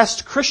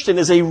depressed Christian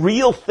is a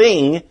real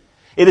thing.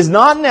 It is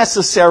not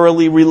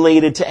necessarily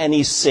related to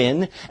any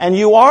sin, and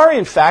you are,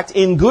 in fact,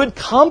 in good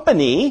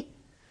company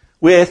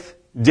with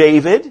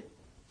David,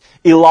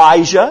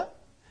 Elijah,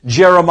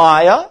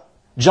 Jeremiah,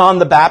 John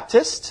the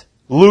Baptist,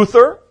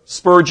 Luther,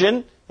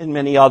 Spurgeon, and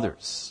many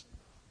others.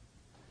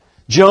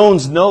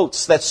 Jones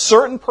notes that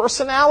certain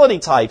personality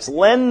types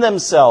lend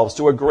themselves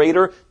to a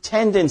greater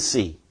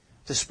tendency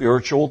to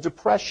spiritual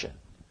depression.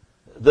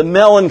 The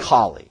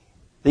melancholy,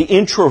 the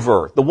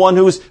introvert, the one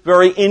who's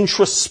very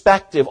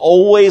introspective,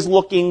 always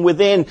looking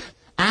within,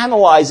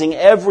 analyzing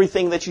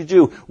everything that you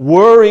do,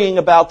 worrying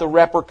about the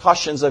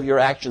repercussions of your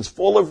actions,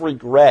 full of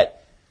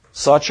regret.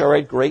 Such are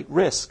at great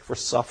risk for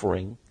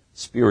suffering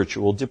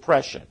spiritual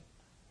depression.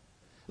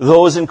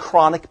 Those in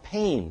chronic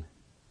pain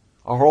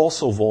are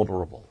also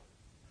vulnerable.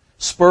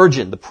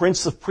 Spurgeon, the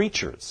prince of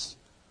preachers,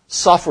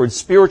 suffered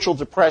spiritual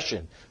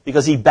depression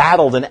because he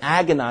battled an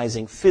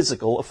agonizing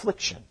physical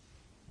affliction.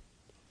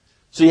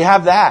 So you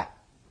have that.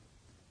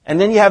 And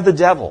then you have the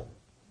devil.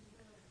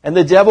 And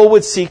the devil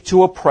would seek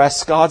to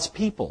oppress God's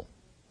people.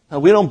 Now,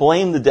 we don't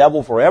blame the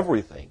devil for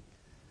everything,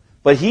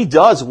 but he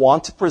does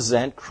want to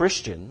present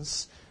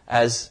Christians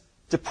as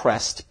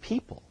depressed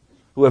people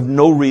who have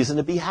no reason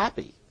to be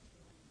happy.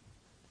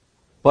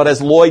 But as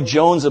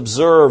Lloyd-Jones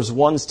observes,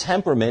 one's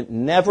temperament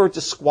never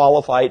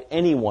disqualified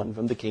anyone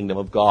from the kingdom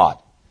of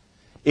God.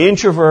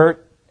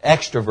 Introvert,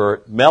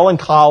 extrovert,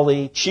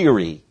 melancholy,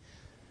 cheery.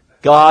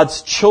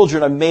 God's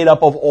children are made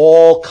up of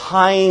all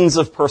kinds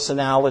of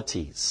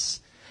personalities.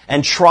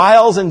 And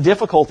trials and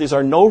difficulties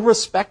are no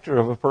respecter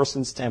of a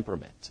person's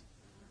temperament.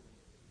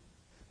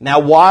 Now,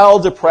 while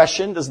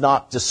depression does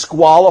not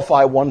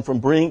disqualify one from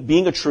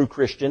being a true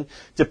Christian,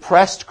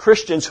 depressed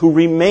Christians who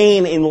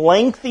remain in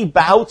lengthy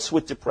bouts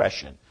with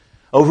depression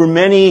over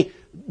many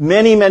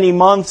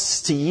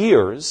months to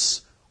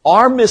years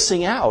are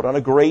missing out on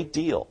a great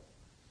deal,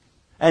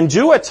 and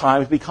do at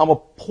times become a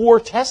poor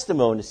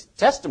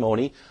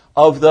testimony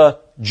of the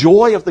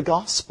joy of the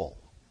gospel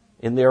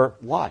in their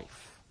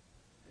life.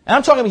 And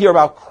I'm talking here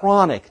about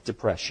chronic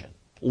depression,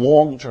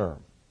 long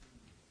term.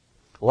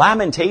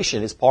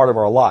 Lamentation is part of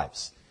our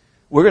lives.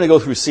 We're going to go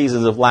through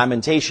seasons of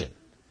lamentation.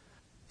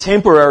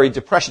 Temporary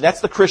depression,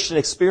 that's the Christian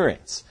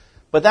experience.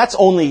 But that's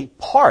only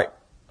part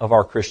of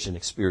our Christian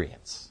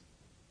experience.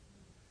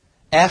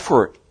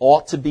 Effort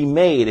ought to be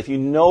made. If you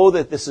know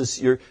that this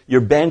is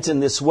you're bent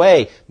in this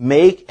way,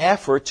 make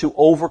effort to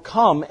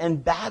overcome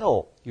and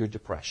battle your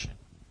depression.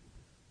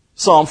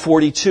 Psalm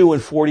 42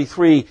 and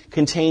 43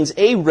 contains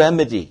a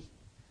remedy,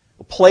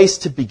 a place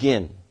to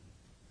begin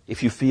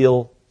if you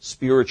feel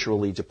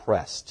spiritually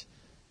depressed.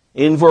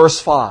 In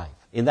verse 5,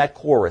 in that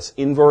chorus,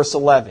 in verse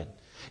 11,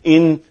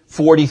 in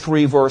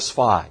 43 verse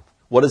 5,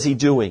 what is he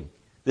doing?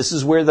 This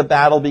is where the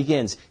battle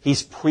begins.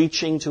 He's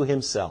preaching to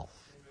himself.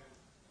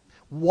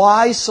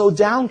 Why so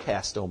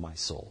downcast, O my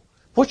soul?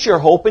 Put your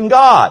hope in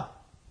God.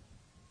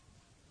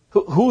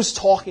 Who's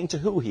talking to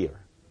who here?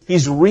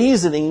 He's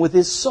reasoning with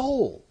his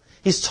soul.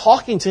 He's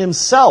talking to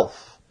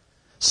himself.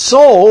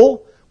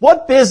 Soul,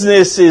 what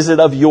business is it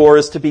of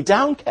yours to be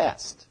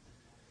downcast?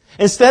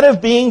 Instead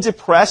of being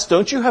depressed,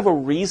 don't you have a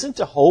reason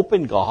to hope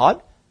in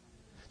God?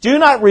 Do you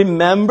not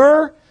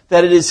remember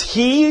that it is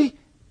He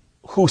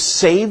who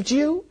saved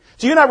you?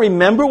 Do you not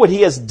remember what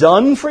He has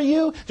done for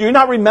you? Do you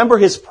not remember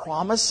His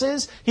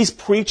promises? He's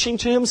preaching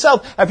to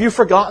Himself. Have you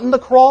forgotten the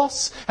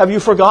cross? Have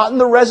you forgotten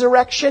the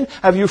resurrection?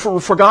 Have you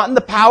forgotten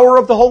the power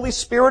of the Holy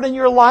Spirit in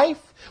your life?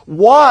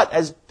 What,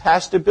 as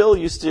Pastor Bill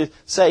used to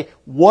say,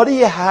 what do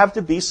you have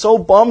to be so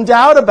bummed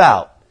out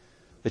about?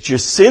 That your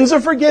sins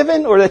are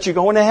forgiven or that you're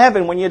going to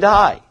heaven when you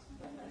die?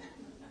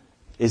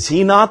 Is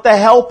He not the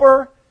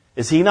helper?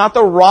 Is He not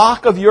the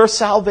rock of your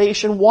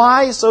salvation?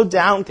 Why so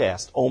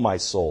downcast, O my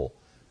soul?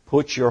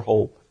 Put your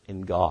hope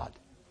in God.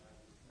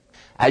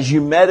 As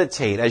you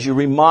meditate, as you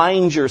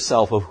remind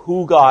yourself of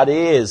who God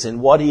is and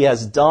what He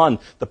has done,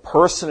 the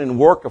person and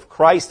work of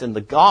Christ and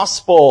the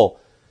gospel,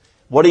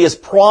 what He has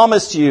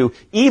promised you,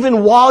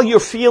 even while you're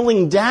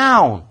feeling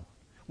down,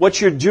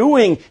 what you're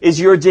doing is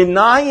you're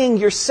denying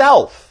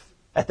yourself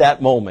at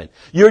that moment.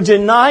 You're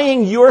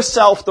denying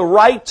yourself the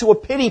right to a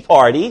pity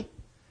party,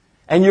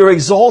 And you're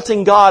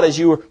exalting God as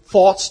your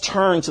thoughts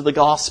turn to the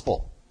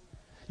gospel.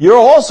 You're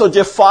also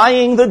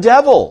defying the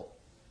devil.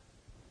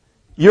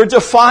 You're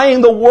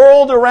defying the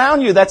world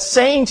around you that's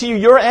saying to you,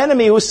 your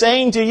enemy who's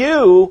saying to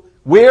you,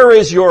 where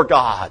is your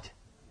God?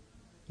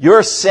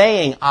 You're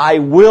saying, I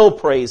will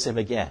praise Him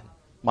again,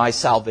 my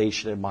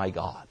salvation and my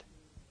God.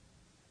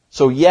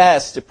 So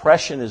yes,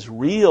 depression is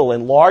real,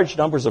 and large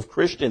numbers of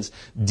Christians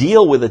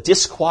deal with a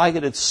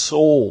disquieted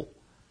soul.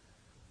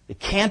 It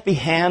can't be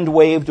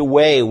hand-waved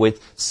away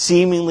with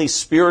seemingly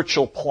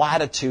spiritual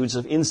platitudes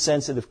of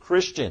insensitive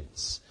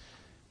Christians.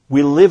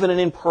 We live in an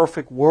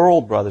imperfect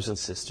world, brothers and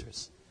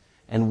sisters.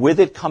 And with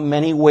it come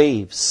many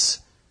waves.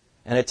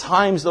 And at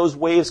times those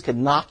waves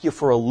can knock you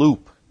for a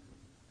loop.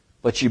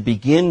 But you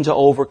begin to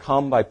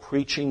overcome by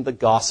preaching the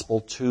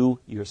gospel to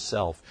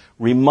yourself.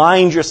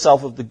 Remind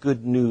yourself of the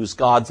good news,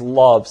 God's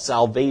love,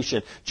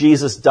 salvation.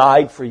 Jesus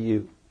died for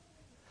you.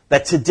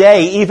 That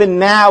today, even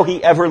now,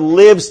 He ever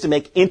lives to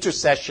make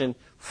intercession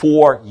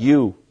for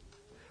you.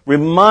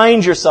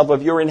 Remind yourself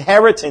of your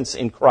inheritance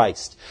in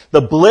Christ,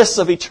 the bliss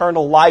of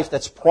eternal life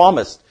that's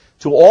promised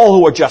to all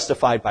who are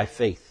justified by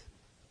faith.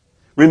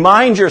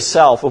 Remind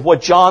yourself of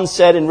what John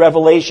said in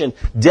Revelation,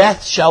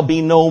 death shall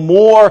be no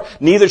more,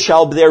 neither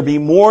shall there be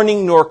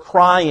mourning nor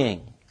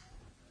crying.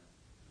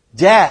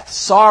 Death,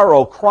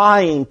 sorrow,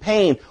 crying,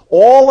 pain,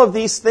 all of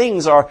these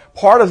things are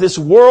part of this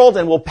world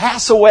and will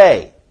pass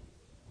away.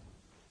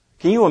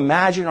 Can you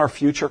imagine our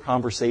future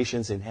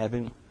conversations in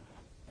heaven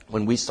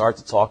when we start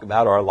to talk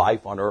about our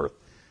life on earth?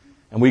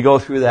 And we go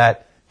through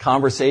that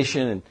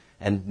conversation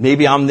and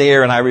maybe I'm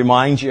there and I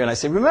remind you and I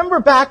say, remember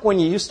back when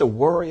you used to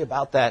worry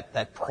about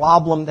that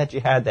problem that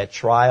you had, that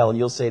trial? And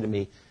you'll say to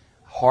me,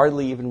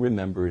 hardly even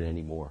remember it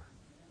anymore.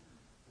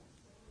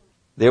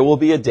 There will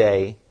be a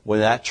day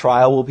when that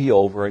trial will be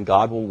over and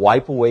God will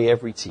wipe away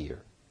every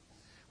tear.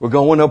 We're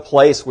going to a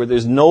place where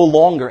there's no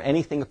longer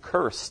anything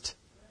accursed.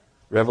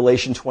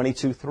 Revelation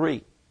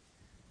 22:3.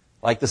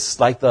 Like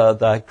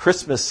the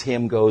Christmas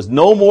hymn goes,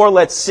 no more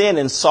let sin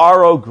and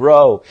sorrow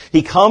grow.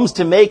 He comes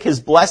to make His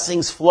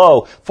blessings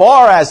flow,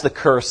 far as the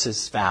curse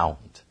is found.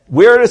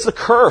 Where does the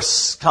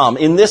curse come?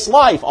 In this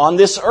life, on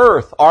this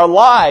earth, our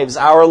lives,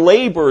 our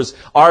labors,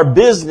 our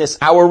business,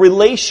 our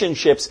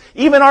relationships,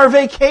 even our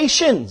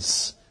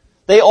vacations.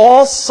 They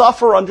all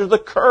suffer under the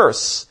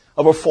curse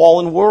of a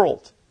fallen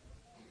world.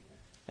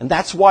 And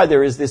that's why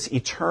there is this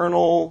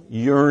eternal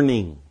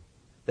yearning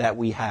that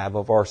we have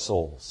of our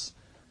souls.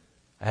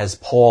 As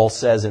Paul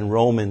says in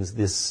Romans,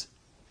 this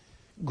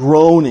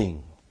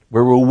groaning,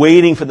 where we're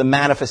waiting for the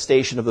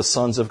manifestation of the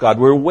sons of God.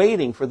 We're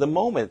waiting for the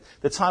moment,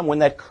 the time when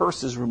that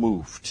curse is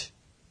removed.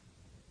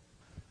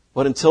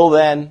 But until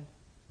then,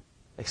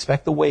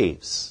 expect the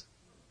waves.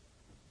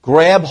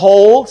 Grab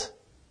hold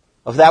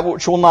of that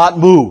which will not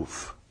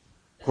move.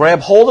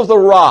 Grab hold of the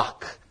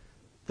rock,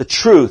 the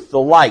truth, the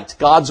light,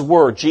 God's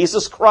Word,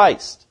 Jesus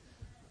Christ.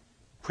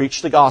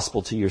 Preach the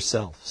gospel to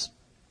yourselves.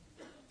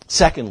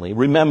 Secondly,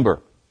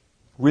 remember.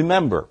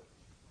 Remember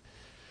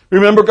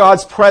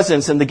God's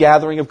presence in the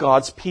gathering of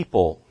God's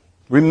people.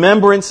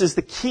 Remembrance is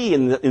the key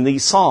in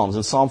these Psalms.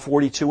 In Psalm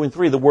 42 and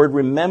 3, the word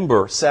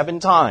remember 7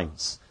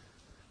 times.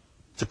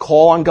 To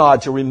call on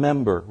God to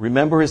remember.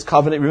 Remember His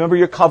covenant. Remember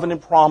your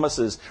covenant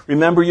promises.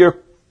 Remember your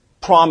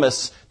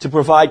promise to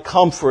provide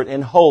comfort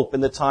and hope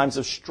in the times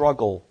of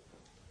struggle.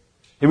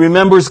 He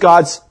remembers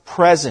God's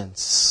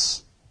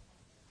presence.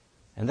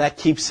 And that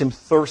keeps him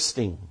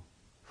thirsting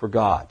for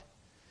God.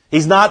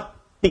 He's not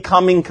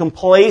becoming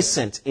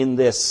complacent in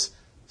this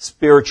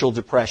spiritual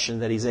depression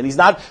that he's in. He's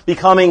not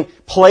becoming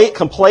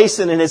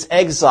complacent in his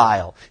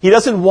exile. He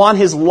doesn't want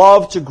his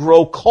love to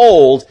grow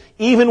cold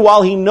even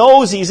while he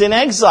knows he's in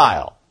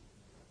exile.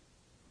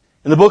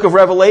 In the book of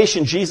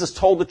Revelation, Jesus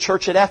told the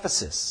church at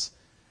Ephesus,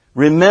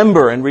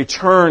 remember and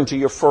return to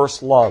your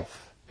first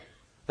love.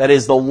 That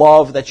is the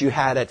love that you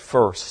had at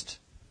first.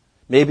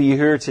 Maybe you're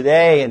here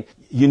today and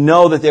you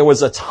know that there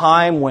was a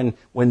time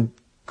when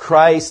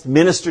Christ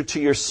ministered to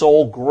your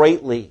soul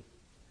greatly.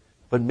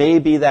 But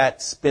maybe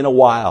that's been a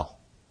while.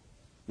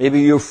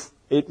 Maybe you're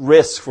at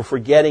risk for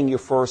forgetting your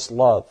first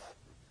love.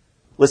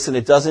 Listen,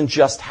 it doesn't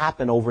just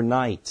happen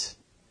overnight.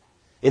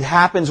 It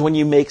happens when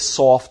you make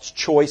soft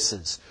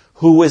choices.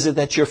 Who is it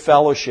that you're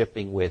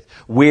fellowshipping with?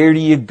 Where do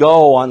you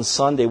go on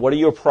Sunday? What are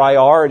your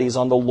priorities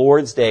on the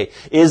Lord's Day?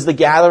 Is the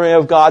gathering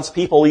of God's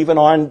people even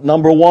on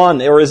number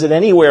 1, or is it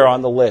anywhere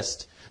on the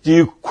list? Do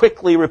you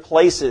quickly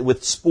replace it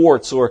with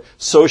sports or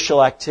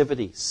social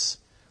activities?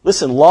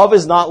 Listen, love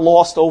is not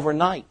lost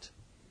overnight.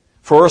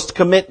 First,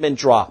 commitment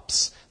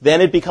drops.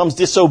 Then it becomes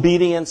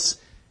disobedience.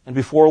 And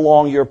before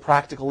long, you're a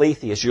practical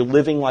atheist. You're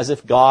living as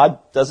if God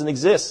doesn't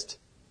exist.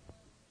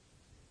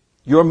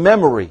 Your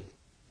memory,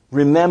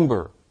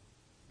 remember,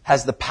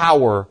 has the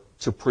power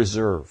to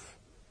preserve.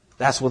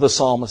 That's what the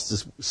psalmist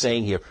is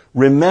saying here.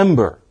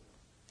 Remember.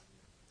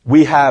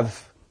 We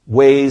have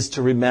ways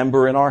to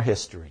remember in our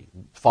history.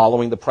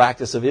 Following the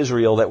practice of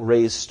Israel that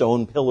raised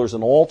stone pillars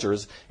and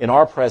altars, in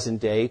our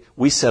present day,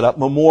 we set up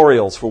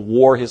memorials for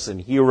warriors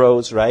and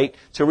heroes, right?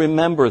 To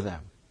remember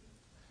them.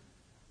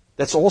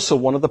 That's also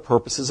one of the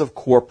purposes of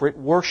corporate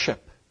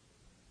worship.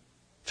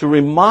 To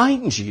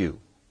remind you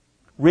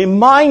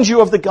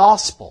of the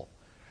gospel,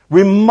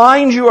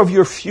 remind you of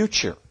your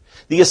future.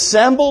 The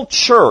assembled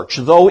church,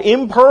 though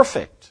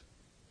imperfect,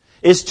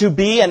 is to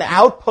be an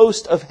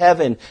outpost of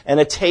heaven and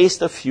a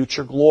taste of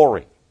future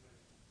glory.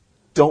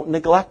 Don't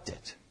neglect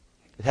it.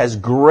 It has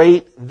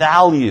great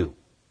value.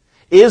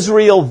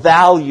 Israel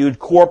valued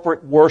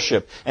corporate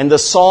worship, and the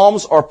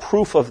Psalms are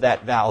proof of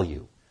that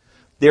value.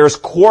 There's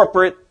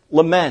corporate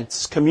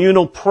laments,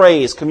 communal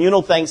praise,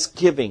 communal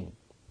thanksgiving.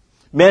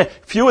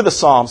 Few of the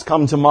Psalms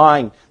come to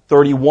mind,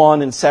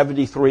 31 and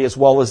 73, as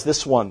well as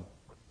this one,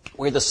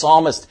 where the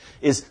psalmist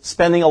is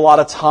spending a lot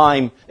of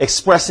time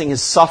expressing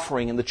his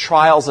suffering and the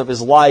trials of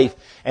his life,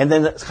 and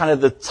then kind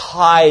of the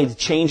tide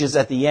changes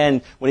at the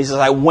end when he says,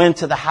 I went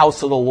to the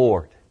house of the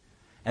Lord.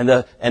 And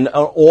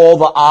all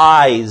the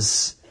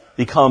eyes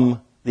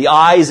become, the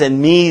eyes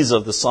and me's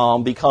of the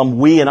psalm become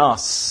we and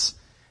us.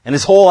 And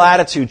his whole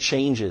attitude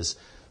changes.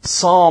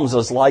 Psalms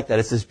is like that.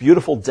 It's this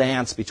beautiful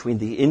dance between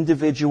the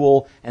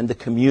individual and the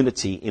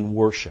community in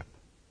worship.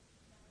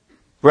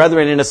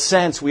 Brethren, in a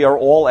sense, we are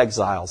all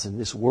exiles in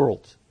this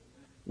world.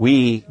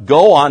 We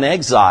go on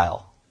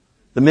exile.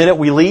 The minute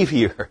we leave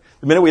here,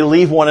 the minute we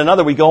leave one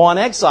another, we go on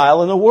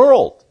exile in the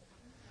world.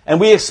 And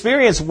we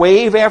experience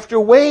wave after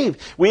wave.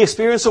 We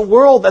experience a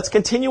world that's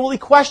continually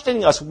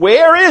questioning us.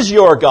 Where is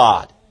your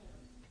God?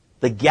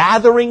 The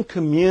gathering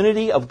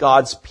community of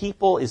God's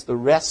people is the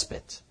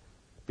respite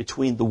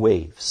between the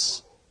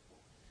waves.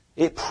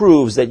 It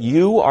proves that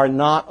you are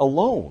not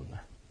alone.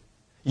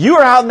 You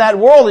are out in that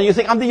world and you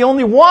think, I'm the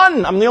only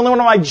one. I'm the only one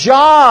in my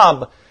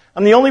job.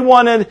 I'm the only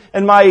one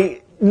in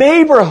my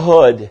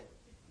neighborhood.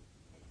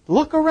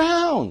 Look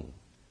around.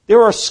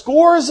 There are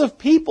scores of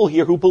people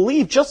here who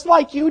believe just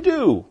like you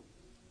do.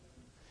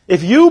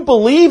 If you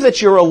believe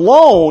that you're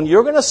alone,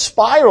 you're going to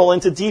spiral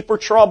into deeper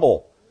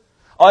trouble.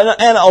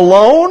 And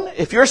alone,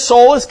 if your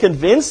soul is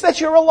convinced that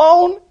you're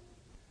alone,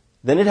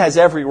 then it has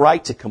every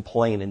right to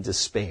complain and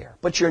despair.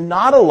 But you're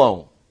not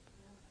alone.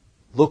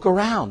 Look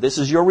around. This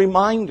is your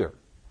reminder.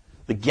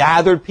 The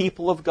gathered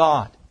people of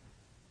God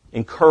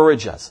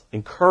encourages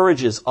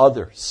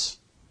others.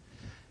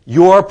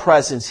 Your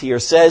presence here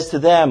says to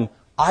them,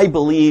 I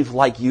believe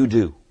like you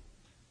do.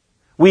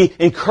 We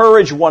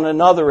encourage one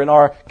another in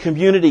our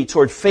community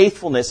toward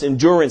faithfulness,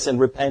 endurance, and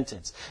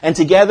repentance. And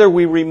together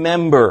we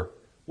remember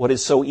what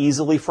is so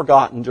easily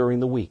forgotten during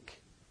the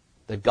week.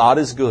 That God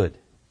is good,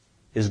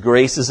 His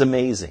grace is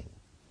amazing,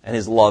 and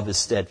His love is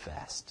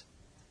steadfast.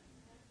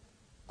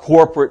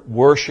 Corporate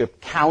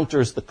worship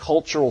counters the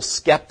cultural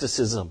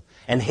skepticism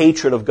and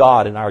hatred of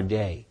God in our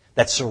day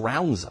that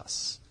surrounds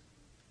us.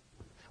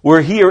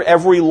 We're here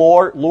every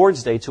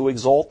Lord's Day to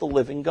exalt the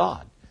living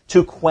God,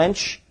 to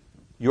quench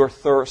your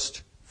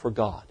thirst for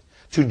God,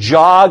 to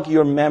jog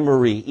your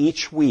memory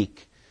each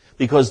week,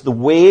 because the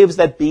waves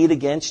that beat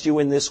against you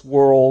in this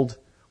world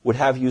would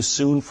have you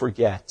soon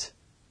forget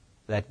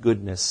that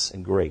goodness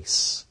and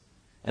grace.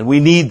 And we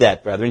need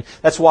that, brethren.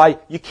 That's why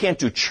you can't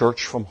do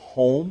church from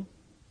home.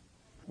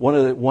 One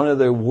of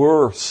the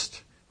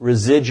worst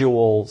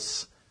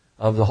residuals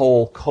of the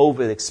whole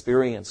COVID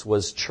experience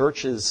was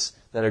churches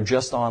that are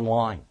just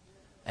online.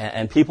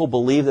 And people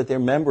believe that they're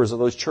members of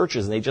those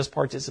churches and they just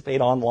participate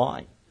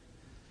online.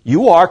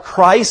 You are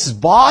Christ's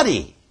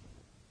body.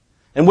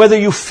 And whether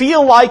you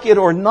feel like it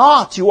or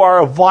not, you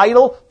are a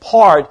vital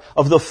part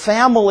of the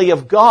family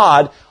of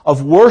God,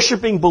 of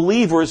worshiping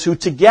believers who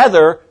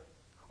together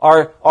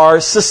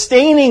are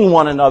sustaining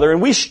one another.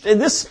 And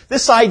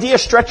this idea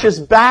stretches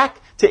back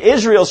to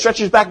Israel,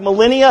 stretches back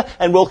millennia,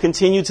 and will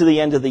continue to the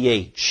end of the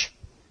age.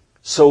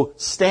 So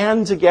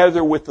stand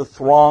together with the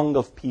throng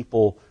of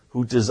people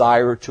who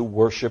desire to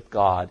worship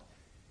God,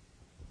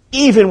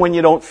 even when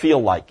you don't feel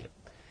like it.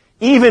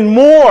 Even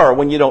more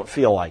when you don't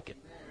feel like it.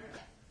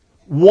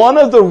 One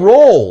of the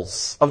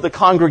roles of the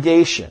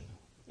congregation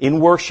in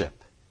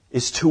worship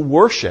is to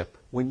worship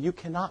when you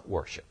cannot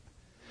worship.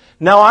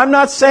 Now, I'm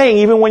not saying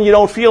even when you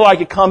don't feel like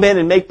it, come in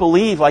and make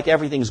believe like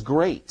everything's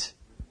great.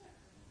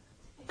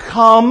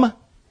 Come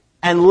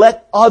and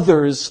let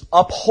others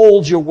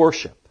uphold your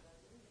worship.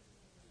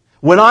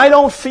 When I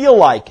don't feel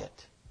like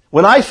it,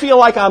 when I feel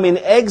like I'm in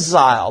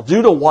exile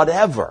due to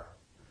whatever,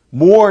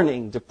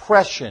 mourning,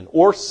 depression,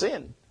 or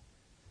sin,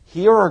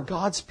 here are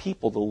God's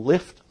people to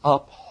lift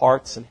up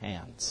hearts and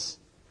hands.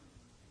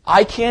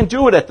 I can't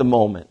do it at the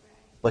moment,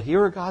 but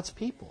here are God's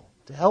people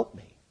to help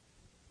me.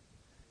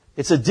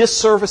 It's a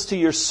disservice to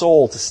your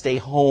soul to stay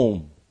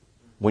home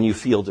when you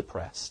feel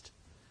depressed.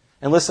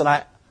 And listen,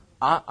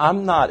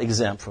 I'm not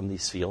exempt from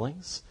these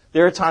feelings.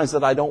 There are times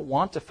that I don't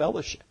want to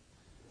fellowship,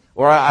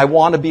 or I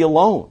want to be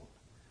alone.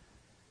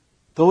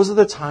 Those are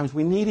the times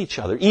we need each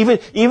other. Even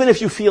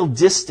if you feel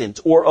distant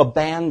or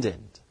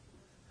abandoned,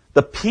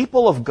 the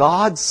people of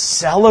God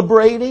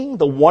celebrating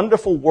the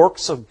wonderful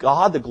works of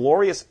God, the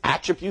glorious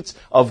attributes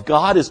of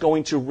God, is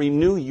going to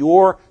renew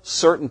your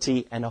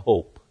certainty and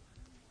hope.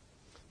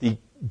 The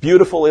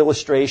beautiful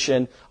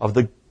illustration of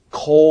the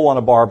coal on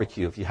a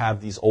barbecue, if you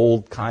have these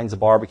old kinds of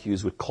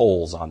barbecues with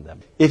coals on them.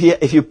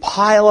 If you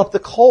pile up the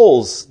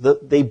coals,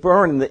 they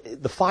burn,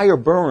 the fire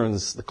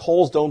burns, the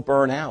coals don't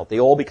burn out. They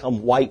all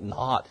become white and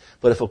hot.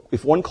 But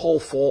if one coal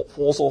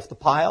falls off the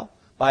pile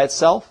by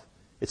itself,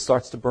 it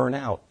starts to burn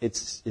out.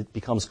 It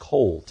becomes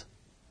cold.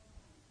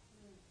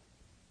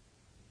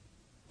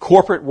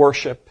 Corporate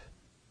worship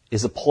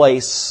is a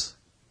place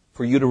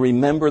for you to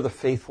remember the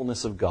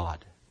faithfulness of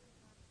God,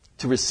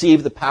 to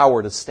receive the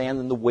power to stand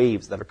in the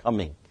waves that are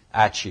coming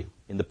at you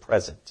in the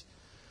present,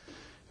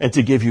 and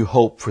to give you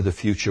hope for the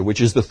future, which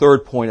is the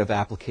third point of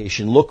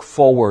application. Look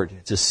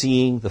forward to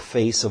seeing the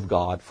face of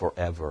God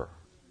forever.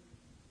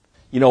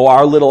 You know,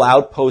 our little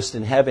outpost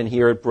in heaven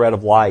here at Bread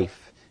of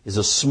Life is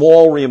a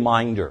small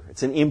reminder.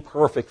 It's an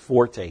imperfect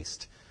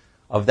foretaste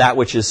of that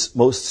which is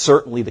most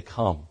certainly to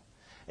come.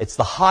 It's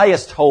the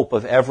highest hope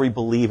of every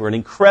believer, an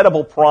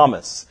incredible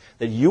promise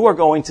that you are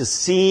going to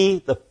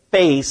see the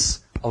face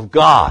of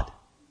God.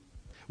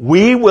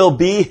 We will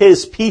be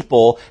His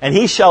people, and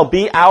He shall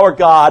be our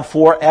God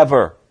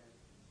forever.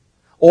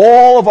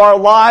 All of our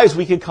lives,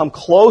 we can come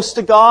close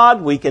to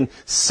God, we can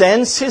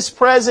sense His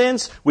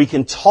presence, we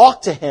can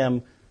talk to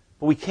Him,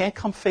 but we can't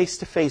come face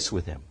to face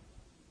with Him.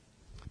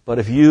 But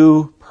if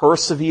you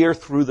persevere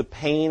through the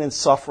pain and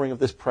suffering of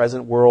this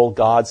present world,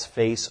 God's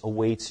face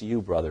awaits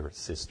you, brother and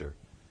sister,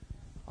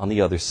 on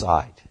the other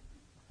side.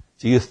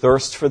 Do you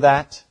thirst for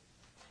that?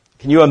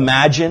 Can you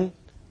imagine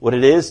what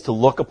it is to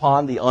look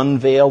upon the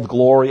unveiled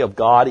glory of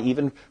God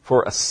even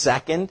for a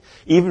second?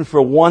 Even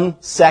for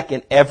 1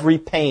 second, every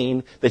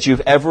pain that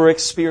you've ever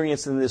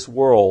experienced in this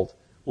world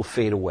will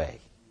fade away.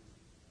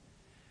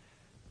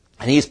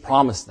 And He's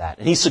promised that.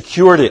 And He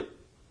secured it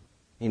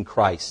in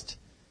Christ.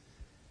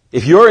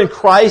 If you're in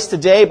Christ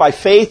today, by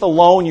faith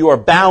alone, you are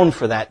bound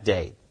for that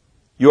day.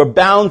 You are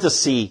bound to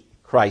see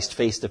Christ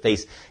face to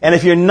face. And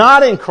if you're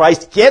not in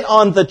Christ, get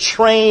on the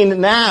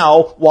train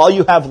now while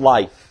you have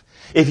life.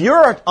 If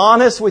you're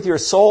honest with your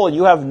soul and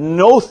you have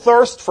no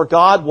thirst for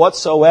God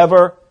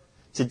whatsoever,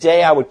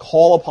 today I would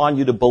call upon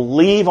you to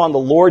believe on the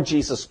Lord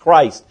Jesus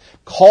Christ.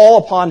 Call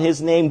upon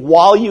His name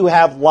while you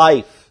have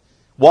life,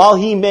 while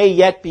He may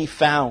yet be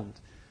found.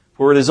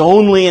 For it is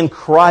only in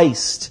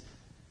Christ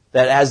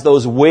that as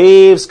those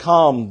waves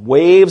come,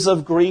 waves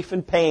of grief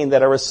and pain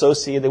that are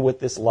associated with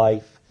this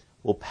life,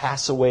 will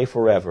pass away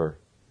forever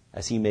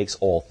as He makes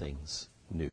all things